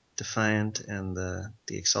Defiant and the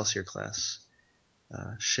Excelsior class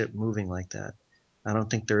ship moving like that. I don't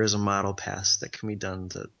think there is a model pass that can be done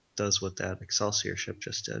that does what that Excelsior ship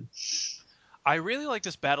just did. I really like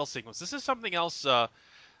this battle sequence. This is something else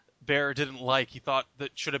Bear didn't like. He thought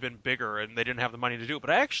that should have been bigger, and they didn't have the money to do it.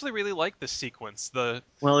 But I actually really like this sequence. The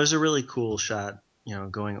Well, there's a really cool shot,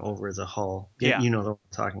 going over the hull. Yeah, You know what I'm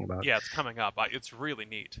talking about. yeah, it's coming up. It's really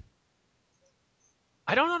neat.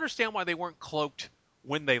 I don't understand why they weren't cloaked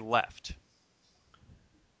when they left.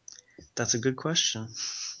 That's a good question.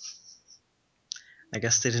 I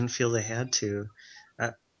guess they didn't feel they had to.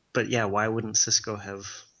 Uh, but yeah, why wouldn't Cisco have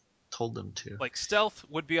told them to? Like stealth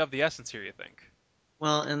would be of the essence here, you think?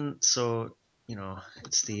 Well, and so,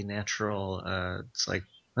 it's the natural, it's like,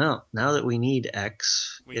 well, now that we need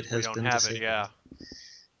X, it We has don't been have it. disabled. Yeah.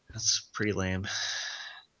 That's pretty lame.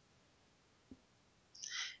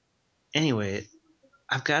 Anyway,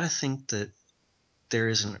 I've got to think that there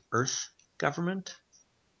is an Earth government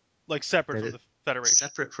Like separate that from is the Federation.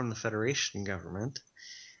 separate from the Federation government,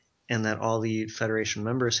 and that all the Federation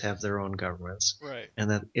members have their own governments, Right. and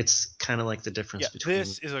that it's kind of like the difference Yeah, between.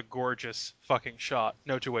 this is a gorgeous fucking shot.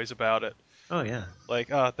 No two ways about it. Oh yeah, Like,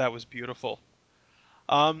 that was beautiful.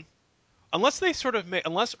 Um, unless they sort of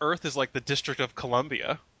unless Earth is like the District of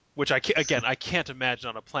Columbia, which I can't imagine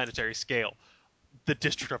on a planetary scale. The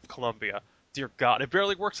District of Columbia. Dear God, it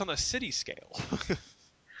barely works on the city scale.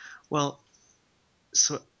 well,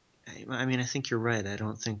 so I mean, I think you're right. I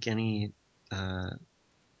don't think any uh,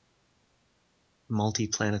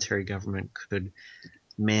 multi-planetary government could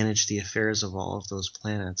manage the affairs of all of those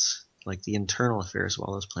planets, like the internal affairs of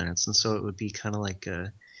all those planets, and so it would be kind of like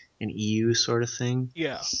an EU sort of thing,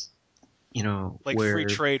 Yeah, like free where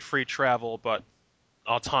trade, free travel, but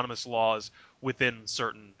autonomous laws within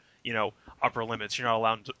certain, you know, upper limits. You're not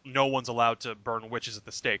allowed to, no one's allowed to burn witches at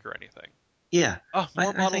the stake or anything. yeah, Oh, more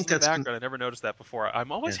I models think in the that's background. I never noticed that before.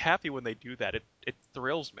 I'm always yeah. happy when they do that. It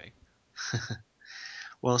thrills me.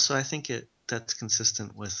 Well, so I think that's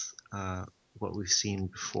consistent with what we've seen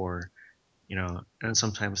before, and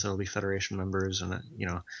sometimes there'll be Federation members, and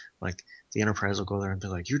like the Enterprise will go there and be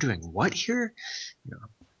like, "You're doing what here?" You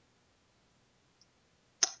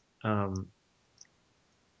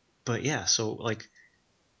but yeah, so like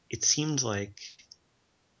it seemed like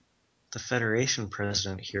the Federation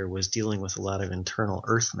president here was dealing with a lot of internal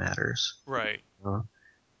Earth matters, Right. uh,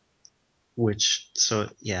 which so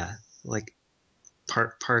yeah, like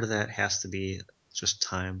part of that has to be just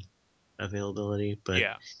time availability, but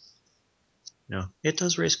Yeah. it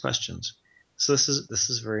does raise questions. So this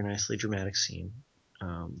is a very nicely dramatic scene.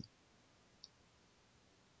 Um,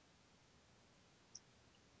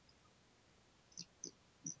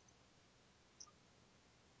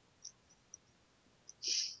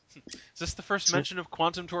 Is this the first so mention of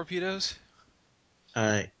quantum torpedoes?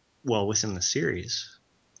 uh, well, within the series,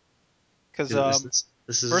 Because First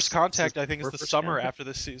is this Contact, I think, is before the First summer Contact? after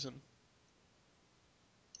this season.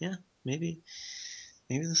 Yeah, maybe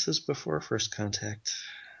this is before First Contact.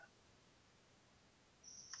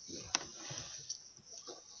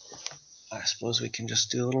 I suppose we can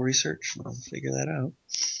just do a little research and I'll figure that out.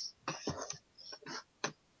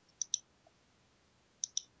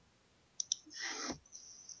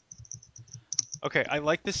 Okay, I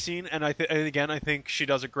like this scene, and and again, I think she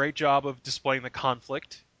does a great job of displaying the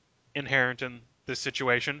conflict inherent in this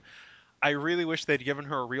situation. I really wish they'd given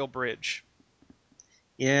her a real bridge.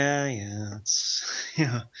 Yeah, it's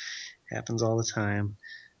happens all the time.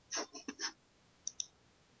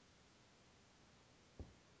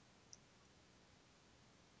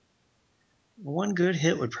 One good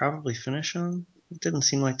hit would probably finish them. It didn't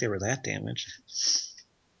seem like they were that damaged.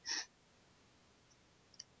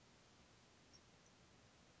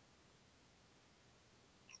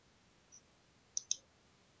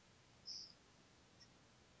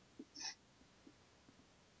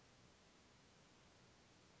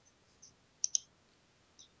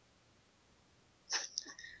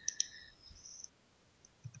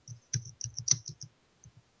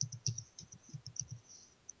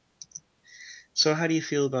 So how do you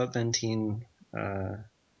feel about Bentine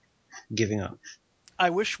giving up? I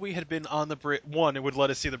wish we had been on the bridge. One, it would let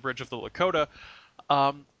us see the bridge of the Lakota.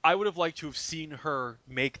 I would have liked to have seen her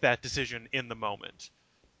make that decision in the moment.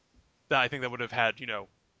 I think that would have had,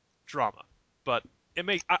 drama. But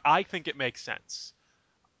I think it makes sense.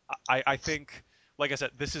 I think, like I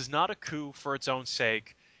said, this is not a coup for its own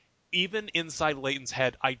sake. Even inside Leighton's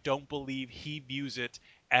head, I don't believe he views it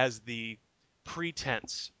as the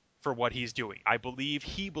pretense for what he's doing. I believe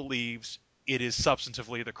he believes it is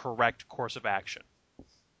substantively the correct course of action.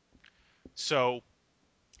 So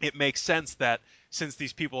it makes sense that since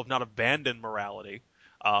these people have not abandoned morality,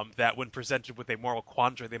 that when presented with a moral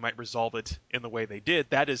quandary, they might resolve it in the way they did.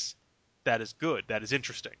 That is good. That is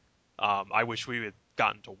interesting. I wish we had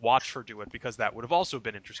gotten to watch her do it because that would have also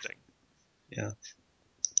been interesting. Yeah.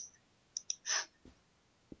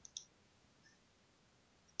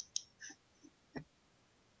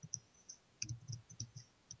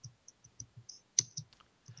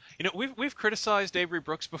 We've criticized Avery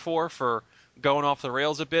Brooks before for going off the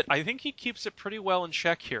rails a bit. I think he keeps it pretty well in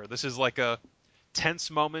check here. This is like a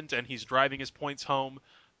tense moment, and he's driving his points home,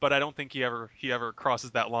 but I don't think he ever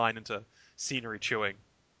crosses that line into scenery chewing.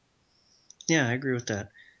 Yeah, I agree with that.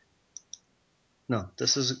 No,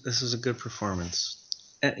 this is a good performance.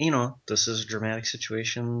 And, this is a dramatic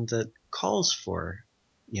situation that calls for,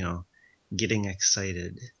 you know, getting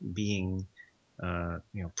excited, being,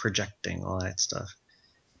 projecting all that stuff.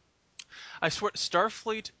 I swear,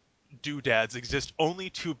 Starfleet doodads exist only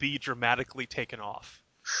to be dramatically taken off.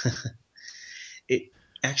 It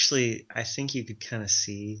actually, I think you could kind of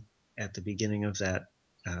see at the beginning of that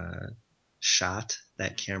uh, shot,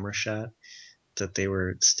 that Mm-hmm. camera shot, that they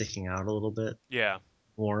were sticking out a little bit Yeah,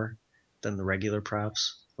 more than the regular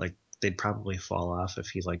props. Like they'd probably fall off if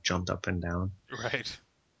he like jumped up and down. right.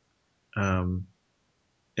 Um,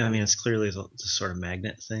 I mean, it's clearly the sort of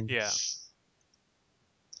magnet thing. Yeah.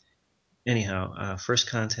 Anyhow, First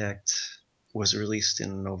Contact was released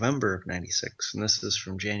in November of '96, and this is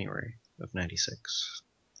from January of '96.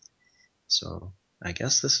 So I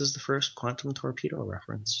guess this is the first quantum torpedo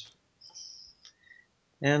reference.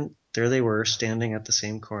 And there they were, standing at the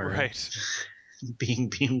same corner, Right. being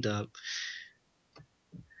beamed up.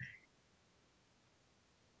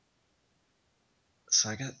 So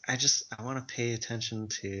I want to pay attention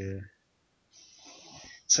to.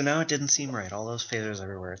 So now it didn't seem right. All those phasers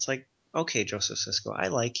everywhere. It's like, okay, Joseph Sisko, I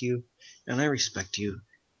like you, and I respect you,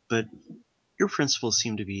 but your principles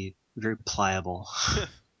seem to be very pliable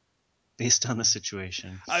based on the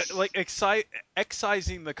situation. Like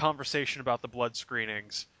excising the conversation about the blood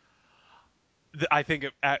screenings. I think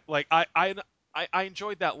like I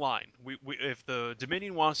enjoyed that line. If the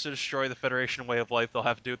Dominion wants to destroy the Federation way of life, they'll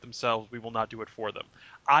have to do it themselves. We will not do it for them.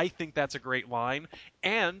 I think that's a great line,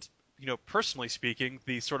 and personally speaking,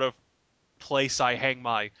 the sort of place I hang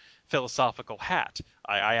my philosophical hat.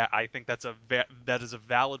 I think that is a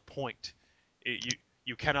valid point.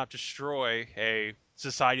 You cannot destroy a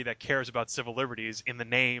society that cares about civil liberties in the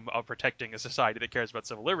name of protecting a society that cares about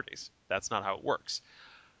civil liberties. That's not how it works.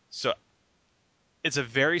 So it's a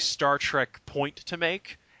very Star Trek point to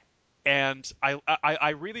make, and I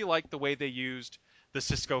really like the way they used the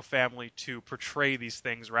Sisko family to portray these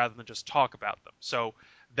things rather than just talk about them. So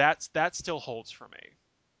that still holds for me.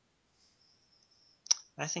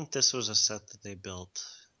 I think this was a set that they built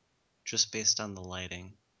just based on the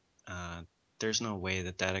lighting. Uh, there's no way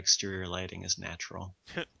that exterior lighting is natural.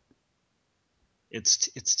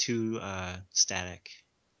 It's too static,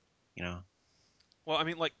 you know. Well, I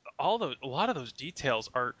mean, like a lot of those details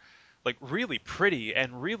are like really pretty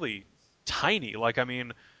and really tiny. Like, I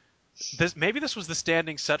mean, this was the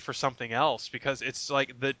standing set for something else because it's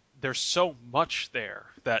like there's so much there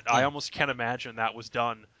that I Yeah. almost can't imagine that was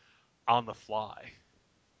done on the fly.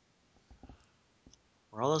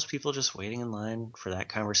 Were all those people just waiting in line for that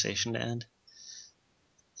conversation to end?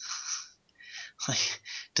 Like,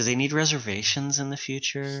 do they need reservations in the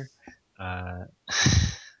future? Uh,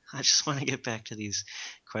 I just want to get back to these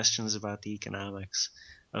questions about the economics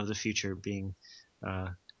of the future being uh,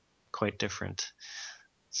 quite different.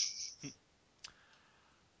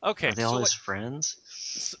 Okay, Are they all his friends?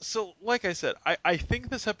 like I said, I think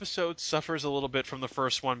this episode suffers a little bit from the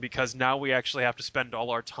first one because now we actually have to spend all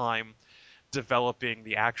our time developing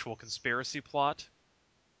the actual conspiracy plot.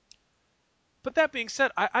 But that being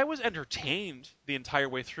said, I was entertained the entire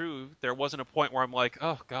way through. There wasn't a point where I'm like,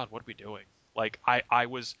 oh God, what are we doing? Like I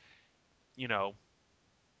was, you know,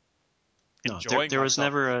 No, enjoying there was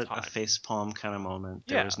myself the never whole a time. face palm kind of moment.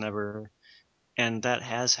 There Yeah, was never, and that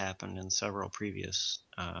has happened in several previous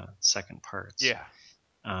second parts. yeah.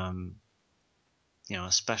 Um,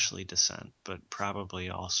 especially Descent, but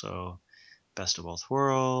probably also Best of Both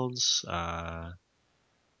Worlds.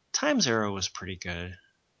 Times Arrow was pretty good,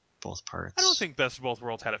 both I don't parts. think Best of Both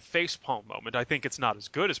Worlds had a facepalm moment. I think it's not as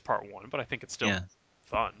good as Part One, but I think it's still Yeah.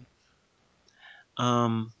 fun.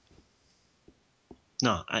 Um,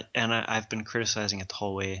 No, I've been criticizing it the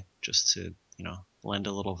whole way just to lend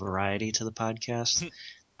a little variety to the podcast.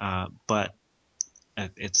 But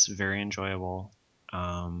it's very enjoyable.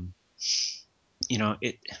 Um,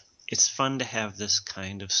 it's fun to have this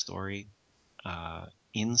kind of story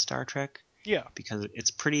in Star Trek Yeah, because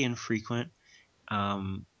it's pretty infrequent.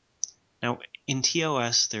 Um, Now, in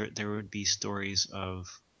TOS, there would be stories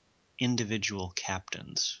of individual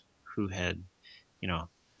captains who had, you know,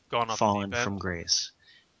 gone off the deep fallen from end. grace.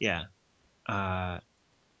 Yeah. Uh,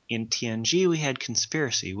 in TNG, we had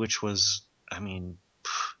Conspiracy, which was, I mean,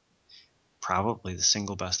 probably the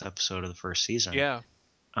single best episode of the first season. Yeah,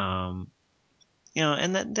 Um,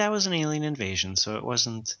 and that was an alien invasion, so it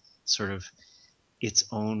wasn't sort of its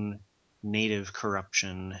own native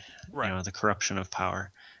corruption, right. the corruption of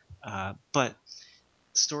power. But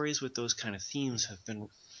stories with those kind of themes have been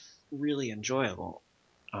really enjoyable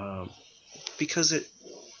um, because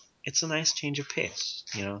it's a nice change of pace.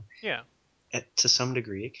 Yeah, To some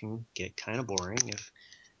degree, it can get kind of boring if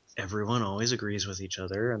everyone always agrees with each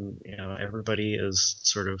other and everybody is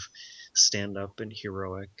sort of stand up and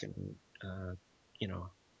heroic and you know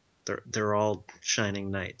they're all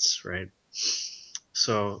shining knights, right?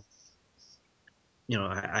 So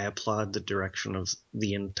I applaud the direction of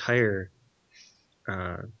the entire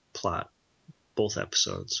uh, plot, both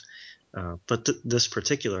episodes. But this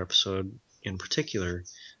particular episode, in particular,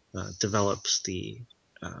 develops the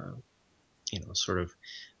sort of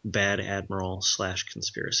bad admiral slash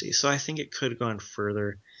conspiracy. So I think it could have gone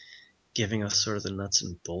further, giving us sort of the nuts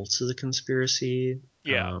and bolts of the conspiracy.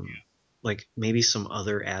 yeah, Like maybe some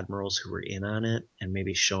other admirals who were in on it, and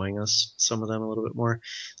maybe showing us some of them a little bit more.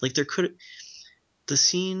 Like the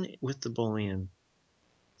scene with the Bolian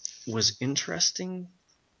was interesting,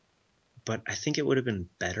 but I think it would have been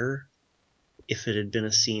better if it had been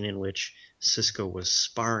a scene in which Sisko was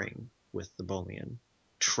sparring with the Bolian,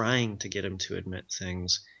 trying to get him to admit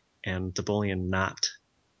things, and the Bolian not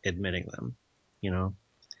admitting them. You know,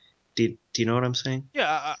 do you know what I'm saying?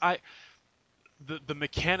 yeah. The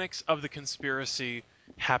mechanics of the conspiracy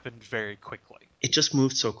happened very quickly. It just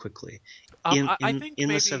moved so quickly. In I in think in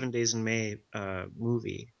the maybe 7 Days in May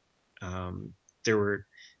movie, there were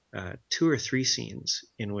 2 or 3 scenes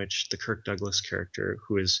in which the Kirk Douglas character,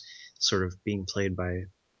 who is sort of being played by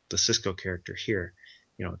the Cisco character here,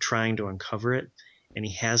 trying to uncover it, and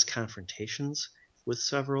he has confrontations with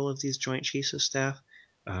several of these Joint Chiefs of Staff,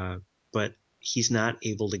 uh, but he's not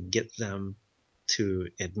able to get them to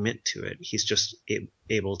admit to it. He's just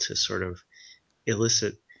able to sort of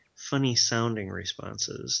elicit funny sounding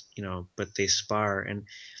responses, but they spar, and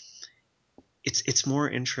it's more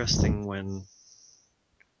interesting when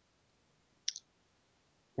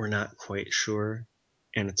we're not quite sure,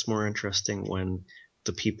 and it's more interesting when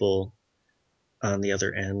the people on the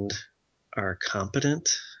other end are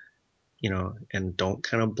competent, and don't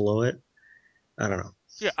kind of blow it. I don't know.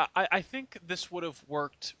 yeah. I think this would have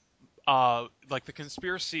worked. Like the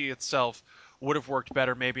conspiracy itself would have worked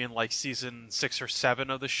better maybe in like season 6 or 7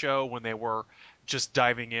 of the show when they were just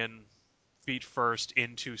diving in feet first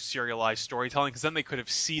into serialized storytelling because then they could have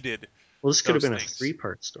seeded Well, this could have those been a things.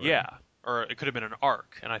 three-part story. Yeah, or it could have been an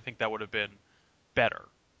arc, and I think that would have been better.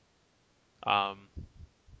 Um,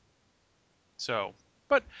 so,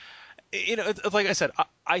 but like I said,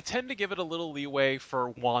 I tend to give it a little leeway for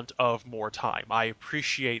want of more time. I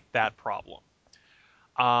appreciate that problem.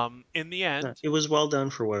 In the No, end, it was well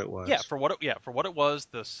done for what it yeah, was. for what it was,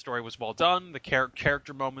 the story was well done. The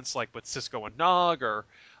character moments, like with Cisco and Nog, or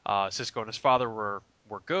Cisco and his father, were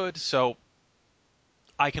good. So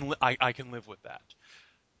I can live with that.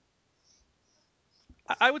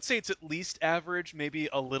 I would say it's at least average, maybe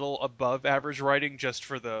a little above average writing, just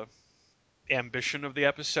for the ambition of the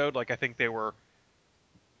episode. Like I think they were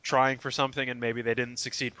trying for something and maybe they didn't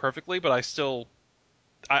succeed perfectly, but I still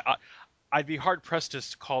I'd be hard pressed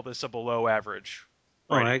to call this a below average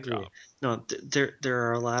Oh, I writing agree. job. No, there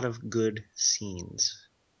are a lot of good scenes.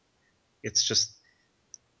 It's just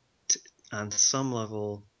on some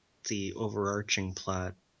level, the overarching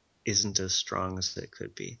plot isn't as strong as it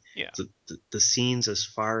could be. Yeah, The scenes, as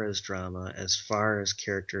far as drama, as far as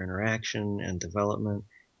character interaction and development,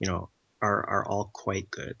 you know, are all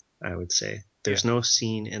quite good, I would say. yeah, There's no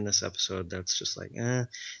scene in this episode that's just like, eh.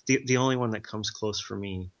 The only one that comes close for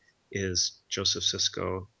me is Joseph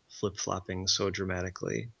Sisko flip flopping so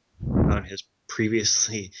dramatically on his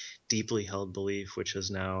previously deeply held belief, which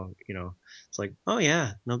is now, it's like, oh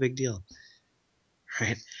yeah, no big deal.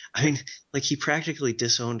 Right? I yeah, mean, like he practically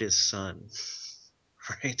disowned his son,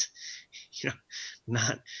 right? You know,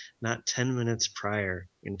 not 10 minutes prior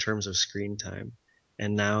in terms of screen time,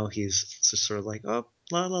 and now he's just sort of like, oh,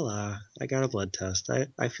 La la la. I got a blood test.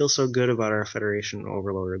 I feel so good about our Federation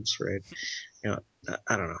overlords, right? You know,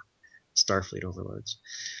 I don't know. Starfleet overlords.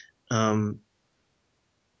 Um,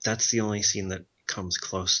 that's the only scene that comes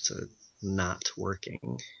close to not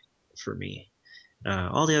working for me.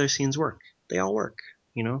 All the other scenes work. They all work,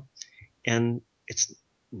 you know, and it's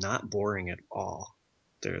not boring at all.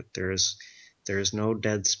 There's no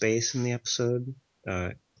dead space in the episode. Uh,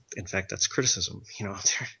 in fact, that's criticism.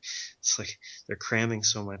 It's like they're cramming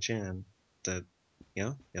so much in that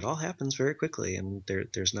it all happens very quickly, and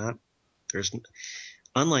there's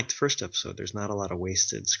unlike the first episode, there's not a lot of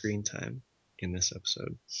wasted screen time in this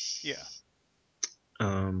episode. Yeah.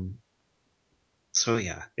 Um, so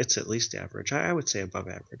yeah, it's at least average. I would say above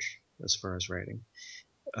average as far as writing.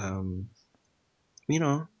 Um, you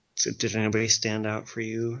know, did anybody stand out for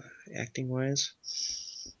you acting wise?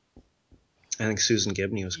 I think Susan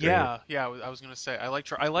Gibney was great. Yeah. I was gonna say I liked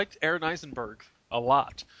her. I liked Aaron Eisenberg a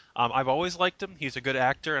lot. I've always liked him. He's a good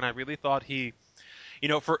actor, and I really thought he,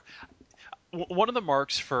 for one of the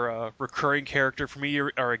marks for a recurring character for me,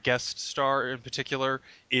 or a guest star in particular,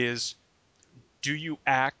 is do you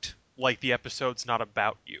act like the episode's not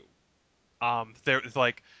about you? There,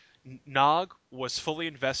 like, Nog was fully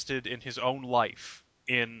invested in his own life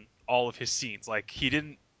in all of his scenes. Like, he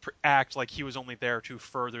didn't act like he was only there to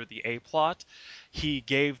further the A plot. He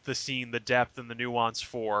gave the scene the depth and the nuance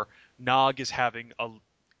for Nog is having a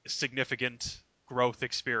significant growth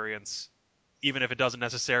experience, even if it doesn't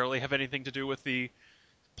necessarily have anything to do with the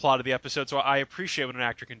plot of the episode. So I appreciate when an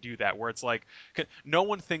actor can do that, where it's like no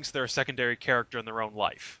one thinks they're a secondary character in their own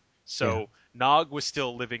life. Yeah, So Nog was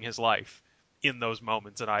still living his life in those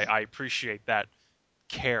moments, and I appreciate that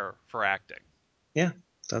care for acting. yeah,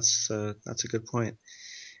 that's a good point.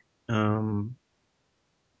 Um,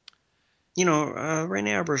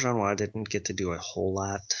 Rene Auberjonois didn't get to do a whole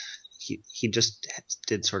lot. He just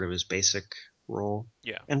did sort of his basic role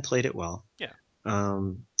Yeah, and played it well. yeah,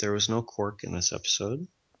 There was no Quark in this episode.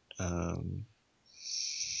 Um,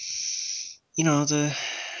 you know, the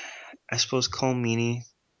I suppose Colm Meaney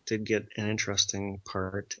did get an interesting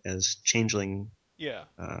part as Changeling yeah,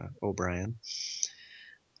 O'Brien.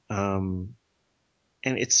 Um,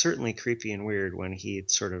 and it's certainly creepy and weird when he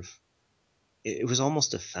sort of it was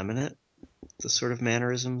almost effeminate, the sort of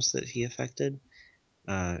mannerisms that he affected.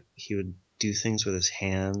 He would do things with his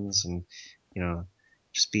hands and you know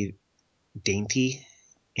just be dainty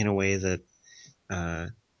in a way that uh,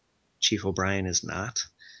 Chief O'Brien is not.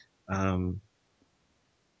 Um,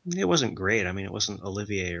 it wasn't great. I mean, it wasn't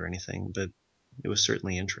Olivier or anything, but it was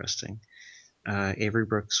certainly interesting. Avery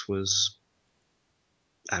Brooks was,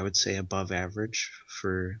 I would say, above average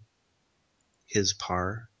for his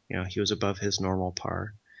par. He was above his normal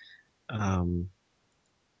par. Um,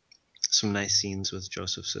 some nice scenes with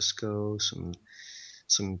Joseph Sisko,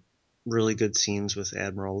 some really good scenes with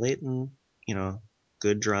Admiral Layton.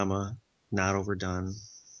 Good drama, not overdone.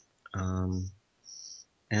 Um,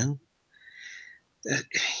 and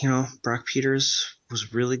Brock Peters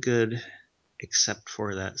was really good, except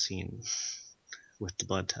for that scene with the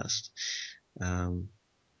blood test. Um,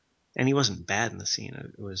 and he wasn't bad in the scene.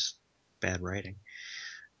 It was bad writing.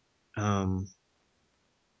 Um,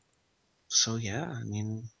 so yeah, I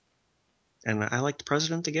mean, and I liked the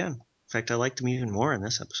president again. In fact, I liked him even more in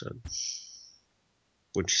this episode.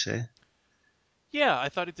 Would you say? yeah. I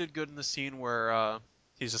thought he did good in the scene where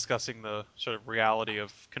he's discussing the sort of reality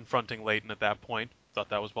of confronting Leighton at that point. Thought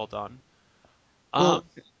that was well done. Well, Um,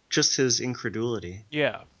 just his incredulity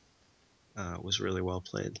yeah, was really well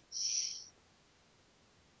played.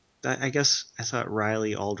 I guess I thought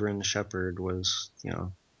Riley Aldrin Shepard was,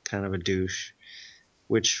 kind of a douche,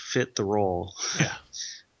 which fit the role, yeah.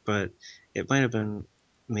 but it might have been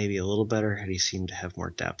maybe a little better had he seemed to have more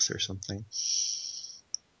depth or something.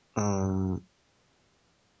 Um,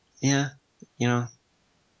 yeah, you know,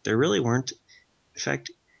 there really weren't. In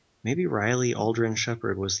fact, maybe Riley Aldrin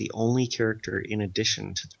Shepard was the only character in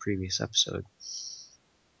addition to the previous episode.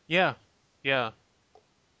 Yeah, yeah.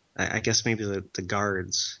 I guess maybe the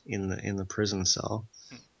guards in the prison cell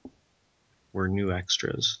Hmm. were new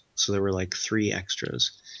extras, so there were like three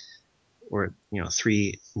extras, or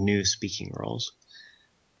three new speaking roles.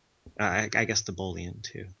 I guess the Bolian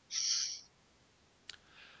too.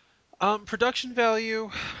 Production value.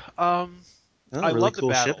 Um, Oh, I really love the cool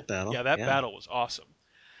battle. ship battle. Yeah, that Yeah. battle was awesome.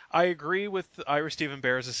 I agree with Ira Stephen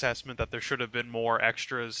Bear's assessment that there should have been more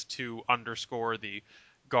extras to underscore the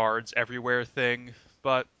guards everywhere thing,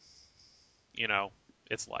 but, you know,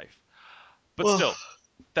 it's life. But Well, still,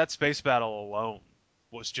 that space battle alone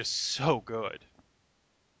was just so good.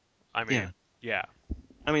 I mean, yeah. yeah,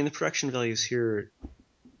 I mean, the production values here.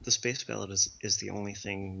 the space ballad is the only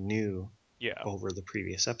thing new Yeah. over the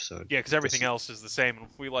previous episode. Yeah, because everything This else is the same, and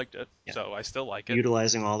we liked it, yeah, so I still like it.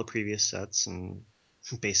 utilizing all the previous sets and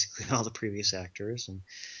basically all the previous actors, and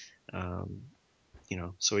um,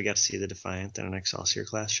 so we got to see the Defiant and an Excelsior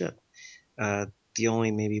class ship. Uh, the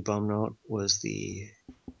only maybe bum note was the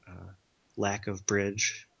uh, lack of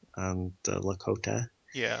bridge on the Lakota.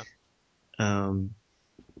 Yeah. Um,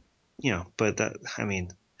 but that, I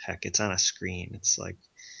mean, heck, it's on a screen. It's like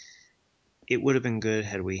it would have been good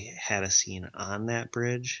had we had a scene on that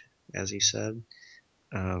bridge, as you said.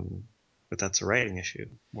 Um, but that's a writing issue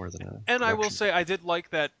more than a And I will production. say I did like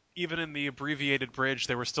that even in the abbreviated bridge,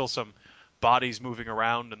 there were still some bodies moving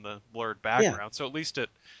around in the blurred Yeah, background. So at least they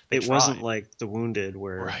it wasn't tried. like The Wounded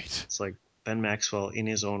where Right. it's like Ben Maxwell in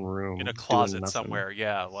his own In a room doing closet nothing. somewhere.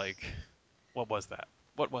 Yeah, like what was that?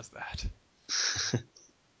 What was that?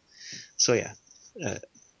 So yeah, uh,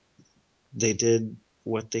 they did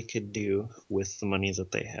what they could do with the money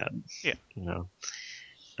that they had. Yeah. You know,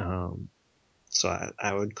 um, so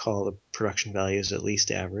I would call the production values at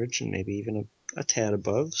least average and maybe even a tad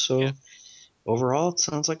above. Yeah. So overall, it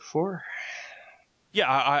sounds like 4. Yeah,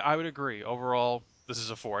 I would agree. Overall, this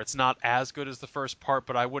is a 4. It's not as good as the first part,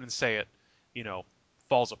 but I wouldn't say it, you know,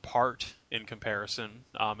 falls apart in comparison.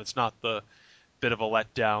 It's not the bit of a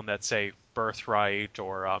letdown that, say, Birthright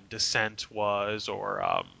or Descent was,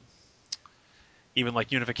 or even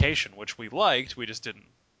like Unification, which we liked, we just didn't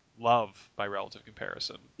love by relative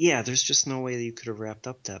comparison. Yeah, there's just no way that you could have wrapped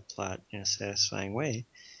up that plot in a satisfying way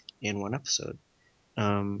in one episode.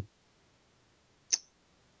 Um,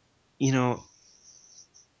 you know,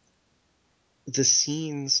 the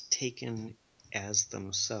scenes taken as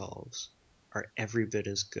themselves are every bit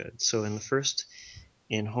as good. So in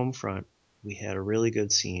Homefront, we had a really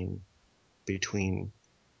good scene between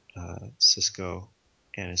Sisko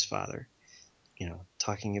and his father.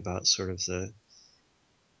 Talking about sort of the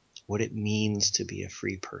what it means to be a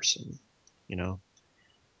free person. You know,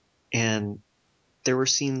 and there were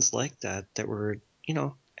scenes like that were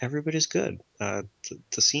everybody's good. The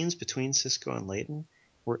scenes between Sisko and Layton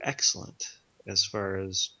were excellent as far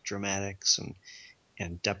as dramatics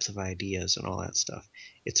and depth of ideas and all that stuff.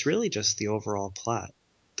 It's really just the overall plot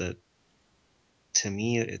that, to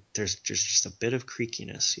me, there's just a bit of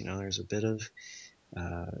creakiness. There's a bit of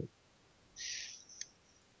uh,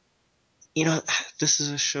 this is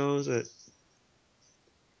a show that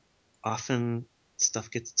often stuff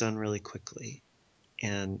gets done really quickly,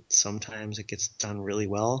 and sometimes it gets done really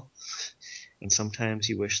well, and sometimes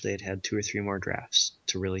you wish they'd had 2 or 3 more drafts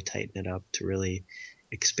to really tighten it up, to really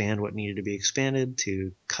expand what needed to be expanded,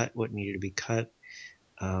 to cut what needed to be cut.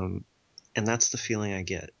 Um, and that's the feeling I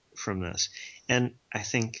get from this. And I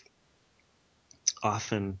think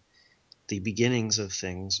often the beginnings of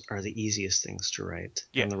things are the easiest things to write,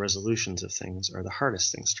 Yeah, and the resolutions of things are the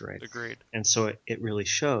hardest things to write. agreed. And so it really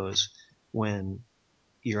shows when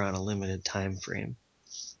you're on a limited time frame,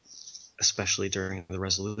 especially during the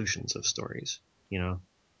resolutions of stories. You know,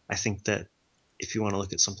 I think that if you want to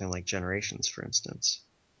look at something like Generations, for instance,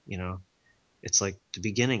 you know, it's like the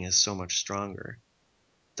beginning is so much stronger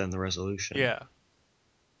than the resolution. Yeah,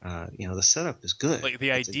 The setup is good. like the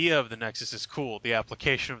It's a, idea of the Nexus is cool. The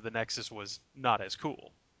application of the Nexus was not as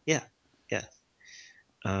cool. yeah, yeah.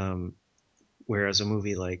 Um, Whereas a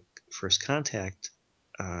movie like First Contact,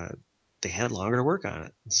 uh, they had longer to work on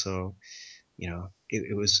it, so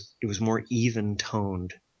it was more even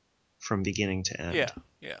toned from beginning to Yeah, end.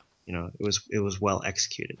 yeah, It was well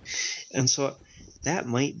executed, and so that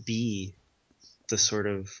might be the sort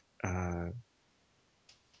of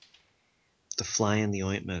the fly in the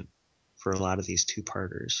ointment for a lot of these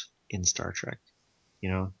two-parters in Star Trek. You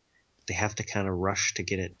know, they have to kind of rush to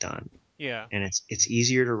get it done, yeah. and it's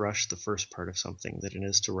easier to rush the first part of something than it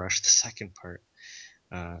is to rush the second part.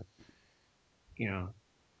 Uh, you know,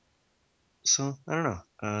 so I don't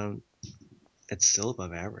know. It's still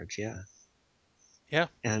above average, yeah. Yeah.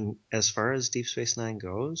 And as far as Deep Space Nine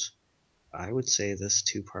goes, I would say this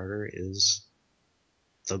two-parter is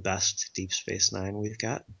the best Deep Space Nine we've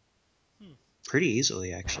got, Hmm. pretty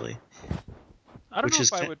easily, actually. I don't Which know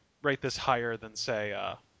is if I would rate this higher than say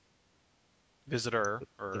Visitor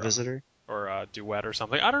the Visitor. or Duet or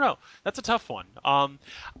something. I don't know. That's a tough one.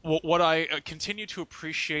 What I continue to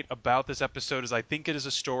appreciate about this episode is I think it is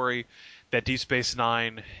a story that Deep Space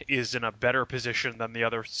Nine is in a better position than the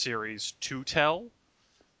other series to tell.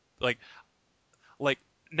 Like like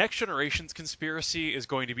Next Generation's conspiracy is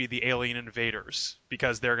going to be the alien invaders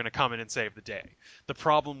because they're going to come in and save the day. The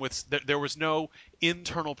problem with there was no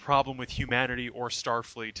internal problem with humanity or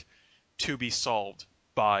Starfleet to be solved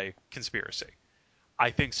by conspiracy. I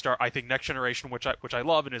think Next Generation, which I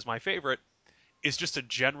love and is my favorite, is just a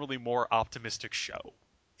generally more optimistic show.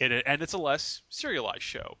 And it's a less serialized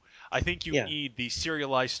show. I think you Yeah. need the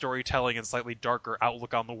serialized storytelling and slightly darker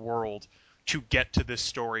outlook on the world to get to this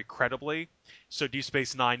story credibly. So Deep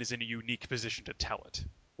Space Nine is in a unique position to tell it.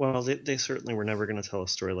 Well, they certainly were never going to tell a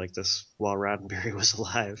story like this while Roddenberry was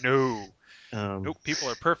alive. No, Um, nope. People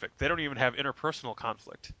are perfect. They don't even have interpersonal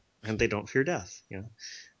conflict. and they don't fear death,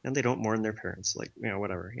 and they don't mourn their parents, like,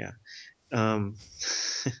 whatever. Yeah. Um,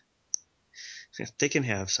 they can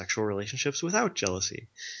have sexual relationships without jealousy,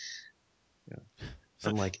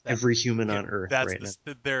 unlike that every human yeah, on Earth that's right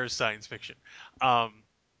now. there's science fiction. Um,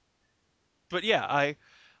 but yeah, I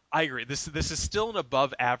agree. This is still an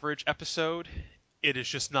above average episode. It is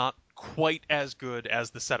just not quite as good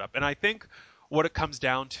as the setup. And I think what it comes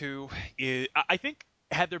down to is I think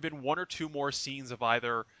had there been one or two more scenes of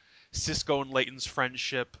either Cisco and Layton's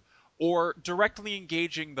friendship or directly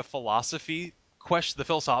engaging the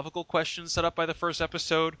philosophical questions set up by the first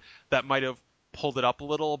episode, that might have pulled it up a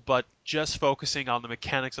little, but just focusing on the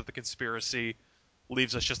mechanics of the conspiracy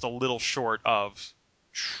leaves us just a little short of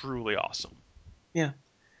truly awesome. Yeah.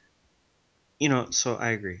 So I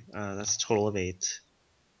agree. That's a total of 8.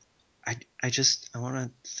 I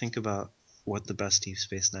want to think about what the best Deep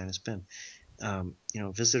Space Nine has been.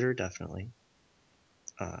 Visitor definitely.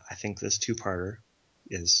 I think this two-parter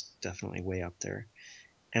is definitely way up there.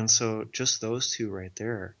 And so just those two right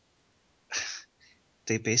there,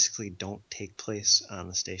 they basically don't take place on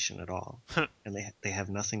the station at all, and they have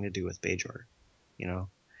nothing to do with Bajor, you know.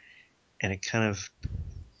 And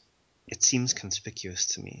it seems conspicuous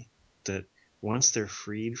to me that once they're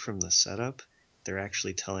freed from the setup, they're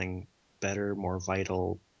actually telling better, more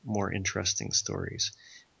vital, more interesting stories.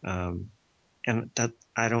 Um, and that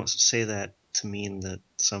I don't say that to mean that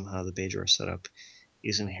somehow the Bajor setup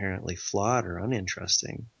is inherently flawed or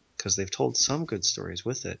uninteresting, because they've told some good stories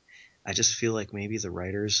with it. I just feel like maybe the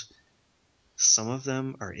writers, some of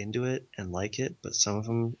them are into it and like it, but some of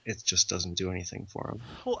them it just doesn't do anything for them.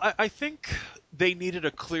 Well, I think they needed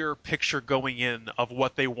a clearer picture going in of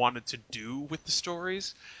what they wanted to do with the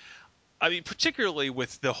stories. I mean, particularly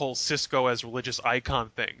with the whole Cisco as religious icon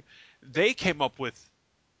thing, they came up with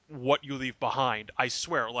what you leave behind, I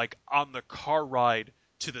swear, like on the car ride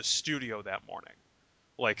to the studio that morning.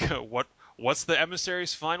 Like, what's the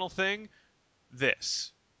emissary's final thing?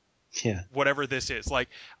 This. Yeah. Whatever this is. Like,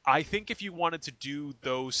 I think if you wanted to do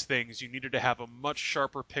those things, you needed to have a much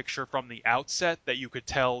sharper picture from the outset that you could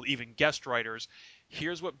tell even guest writers.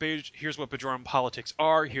 Here's what Bajoran politics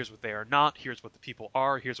are. Here's what they are not. Here's what the people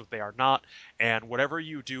are. Here's what they are not. And whatever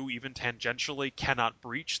you do, even tangentially, cannot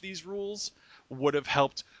breach these rules. Would have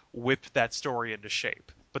helped whip that story into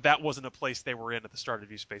shape. But that wasn't a place they were in at the start of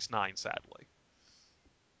Deep Space Nine, sadly.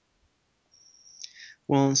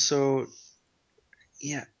 Well, and so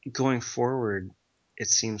yeah, going forward, it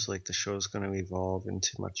seems like the show's going to evolve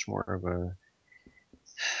into much more of a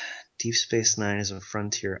Deep Space Nine is a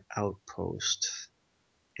frontier outpost,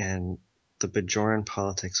 and the Bajoran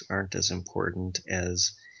politics aren't as important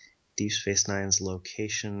as Deep Space Nine's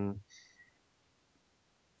location,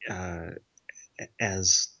 uh,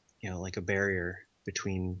 as like a barrier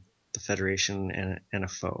between the Federation and a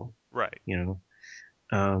foe. Right. You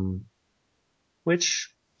know,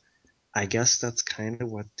 which I guess that's kind of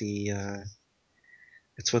what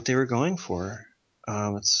it's what they were going for.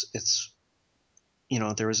 It's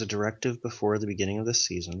there was a directive before the beginning of the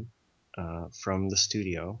season from the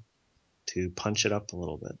studio to punch it up a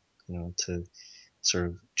little bit, to sort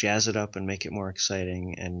of jazz it up and make it more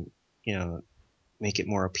exciting and make it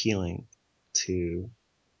more appealing to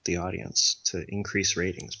the audience, to increase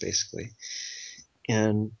ratings basically.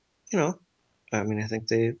 And you know, I mean, I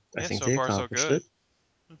Yeah, think so they far so accomplished good.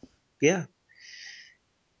 it. Yeah,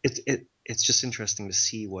 it's just interesting to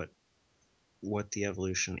see what the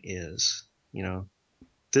evolution is. You know,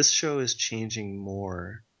 this show is changing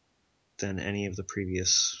more than any of the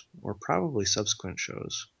previous or probably subsequent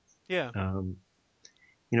shows. Yeah. Um,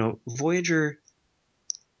 Voyager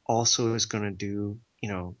also is going to do,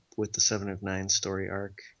 with the Seven of Nine story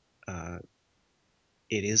arc, uh,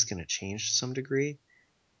 it is going to change to some degree,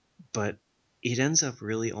 but it ends up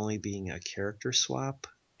really only being a character swap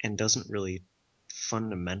and doesn't really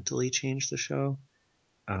fundamentally change the show.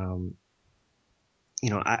 Um,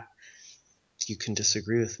 I you can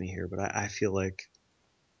disagree with me here, but I feel like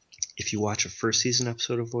if you watch a first season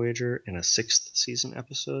episode of Voyager and a sixth season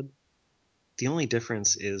episode, the only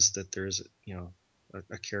difference is that there's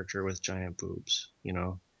a character with giant boobs.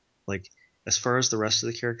 Like, as far as the rest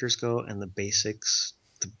of the characters go and the basics,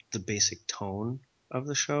 the basic tone of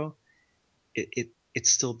the show,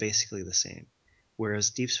 it's still basically the same.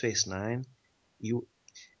 Whereas Deep Space Nine, you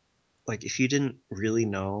like if you didn't really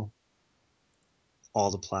know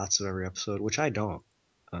all the plots of every episode, which I don't,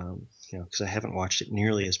 because I haven't watched it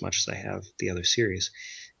nearly as much as I have the other series,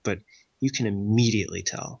 but you can immediately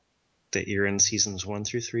tell that you're in seasons 1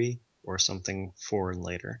 through 3 or something 4 and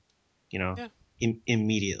later. You know, Yeah.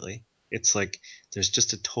 immediately. It's like there's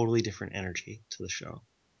just a totally different energy to the show.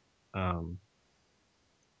 Um,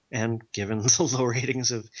 and given the low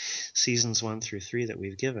ratings of seasons 1 through 3 that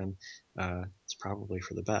we've given, it's probably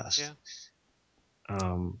for the best. Yeah.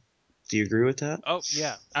 Do you agree with that? Oh,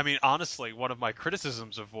 yeah. I mean, honestly, one of my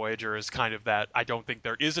criticisms of Voyager is kind of that I don't think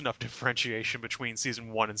there is enough differentiation between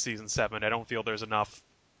season 1 and season 7. I don't feel there's enough,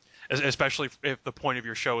 especially if the point of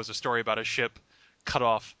your show is a story about a ship cut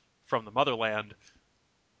off from the motherland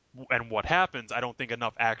and what happens. I don't think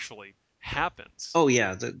enough actually happens. Oh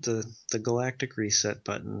yeah, the galactic reset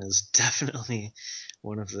button is definitely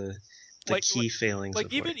one of the Like, key failings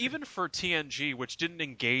of even Voyager. even for TNG, which didn't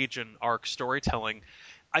engage in arc storytelling,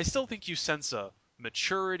 I still think you sense a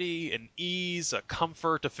maturity, an ease, a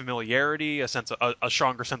comfort, a familiarity, a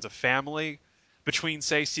stronger sense of family between,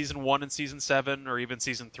 say, season 1 and season 7, or even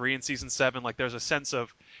season 3 and season 7. Like, there's a sense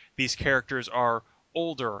of these characters are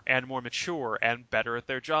older and more mature and better at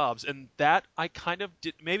their jobs, and that I kind of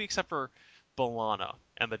did, maybe except for B'Elanna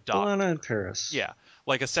and the B'Elanna Doctor. and Paris. Yeah,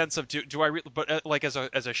 like a sense of do I but like as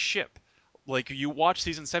a ship, like you watch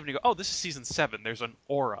season 7, you go, oh, this is season 7. There's an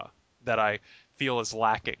aura that I feel is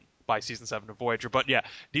lacking by season 7 of Voyager. But yeah,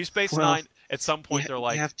 Deep Space Well, Nine. At some point, they're you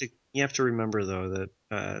like, have to remember though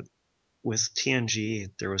that with TNG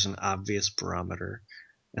there was an obvious barometer,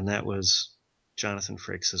 and that was Jonathan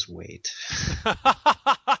Frakes' weight.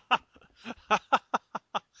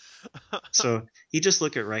 So you just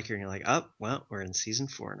look at Riker and you're like, oh, well, we're in season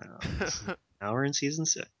 4 now. Now we're in season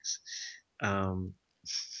 6. Um,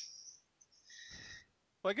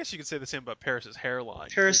 well, I guess you could say the same about Paris's hairline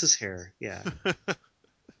Paris's because hair, yeah.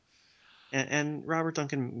 And Robert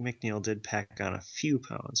Duncan McNeil did pack on a few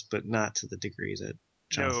pounds, but not to the degree that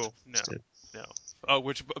Jonathan no, no, Frakes did. no. Oh,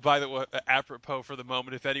 which by the way, apropos for the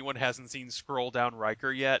moment, if anyone hasn't seen Scroll Down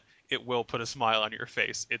Riker yet, it will put a smile on your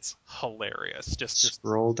face. It's hilarious. Just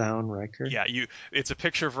Scroll down Riker. yeah, it's a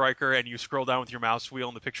picture of Riker and you scroll down with your mouse wheel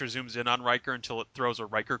and the picture zooms in on Riker until it throws a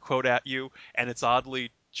Riker quote at you, and it's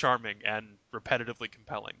oddly charming and repetitively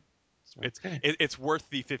compelling. Okay. It's worth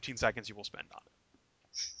the 15 seconds you will spend on it.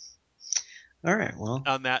 All right. Well,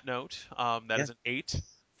 On that note, that yeah. is an 8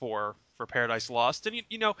 for Paradise Lost, and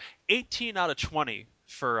 18 out of 20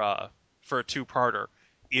 for a two-parter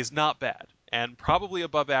is not bad, and probably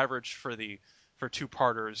above average for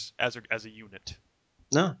two-parters as a unit.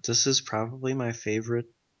 No, this is probably my favorite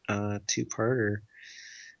two-parter,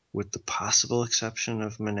 with the possible exception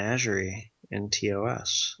of Menagerie in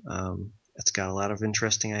TOS. It's got a lot of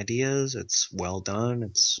interesting ideas. It's well done.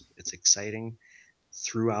 It's exciting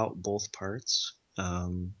throughout both parts.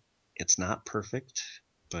 It's not perfect,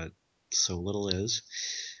 but so little is.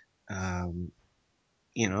 Um,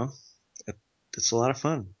 you know, it, it's a lot of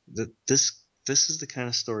fun. This is the kind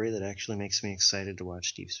of story that actually makes me excited to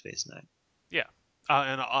watch Deep Space Nine. Yeah,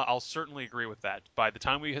 and I'll certainly agree with that. By the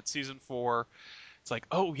time we hit season 4, it's like,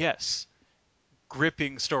 oh yes,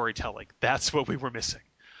 gripping storytelling. That's what we were missing.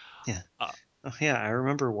 Yeah. Uh, Oh yeah, I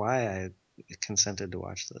remember why I consented to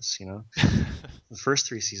watch this. The first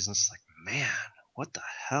 3 seasons, like, man, what the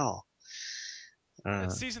hell? Uh,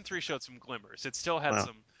 season 3 showed some glimmers. It still had well,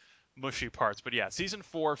 some mushy parts, but yeah, season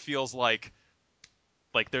 4 feels like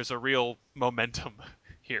there's a real momentum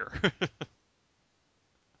here.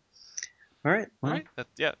 all right. All Well, right,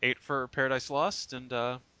 yeah, 8 for Paradise Lost, and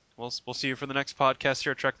we'll see you for the next podcast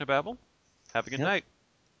here at Technobabble. Have a good yep. night.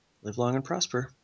 Live long and prosper.